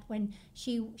word. And that when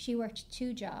she worked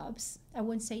 2 jobs, at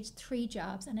one stage 3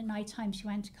 jobs, and at night time she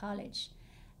went to college.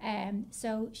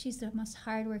 So she's the most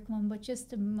hardworking woman, but just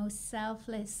the most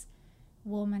selfless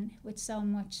woman with so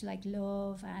much like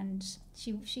love. And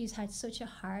she's had such a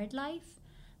hard life,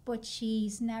 but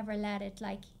she's never let it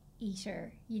like eat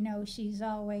her. You know, she's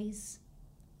always,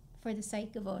 for the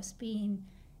sake of us, being,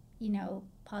 you know,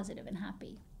 positive and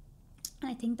happy. And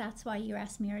I think that's why you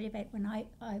asked me earlier about when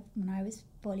I was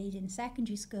bullied in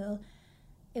secondary school.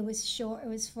 It was short. It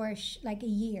was for like a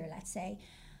year, let's say.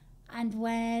 And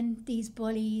when these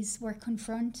bullies were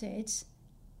confronted,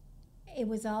 it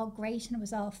was all great and it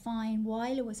was all fine.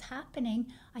 While it was happening,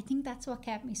 I think that's what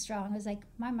kept me strong. I was like,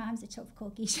 my mom's a tough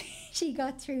cookie. She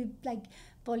got through, like,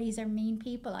 bullies are mean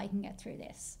people. I can get through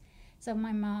this. So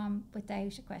my mom,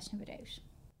 without a question of a doubt.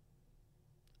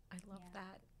 I love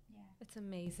that. Yeah. It's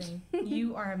amazing.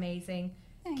 You are amazing.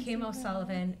 Kim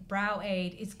O'Sullivan, Brow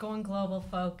Aid is going global,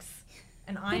 folks.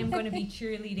 And I am going to be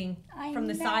cheerleading from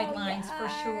the sidelines for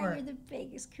sure. You're the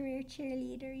biggest career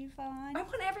cheerleader, Yvonne. I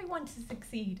want everyone to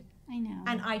succeed. I know.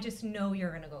 And I just know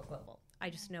you're going to go global. I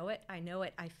just know it. I know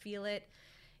it. I feel it.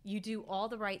 You do all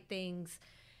the right things.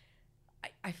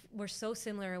 We're so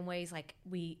similar in ways, like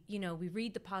we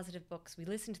read the positive books, we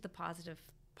listen to the positive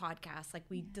podcasts, like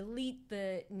we delete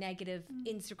the negative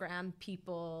Instagram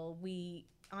people. We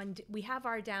have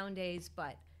our down days,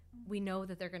 but we know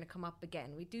that they're going to come up again.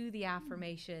 We do the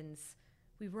affirmations,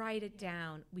 we write it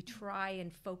down, we try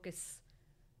and focus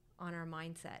on our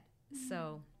mindset.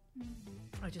 So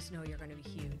I just know you're going to be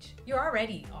huge. You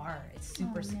already are. It's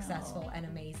super successful and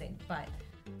amazing, but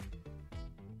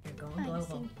you're going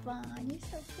global. Thanks, Yvonne. You're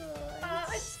so good. Oh,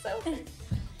 it's so good.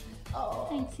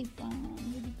 Thanks, Yvonne.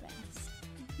 You're the best.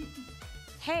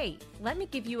 Hey, let me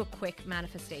give you a quick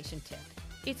manifestation tip.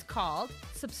 It's called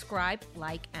subscribe,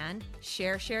 like, and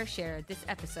share this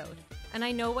episode. And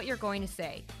I know what you're going to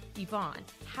say. Yvonne,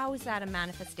 how is that a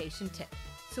manifestation tip?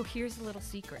 So here's a little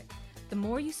secret. The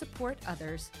more you support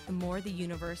others, the more the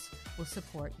universe will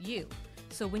support you.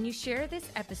 So when you share this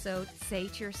episode, say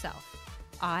to yourself,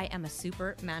 I am a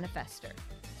super manifester.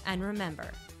 And remember,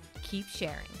 keep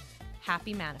sharing.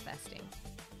 Happy manifesting.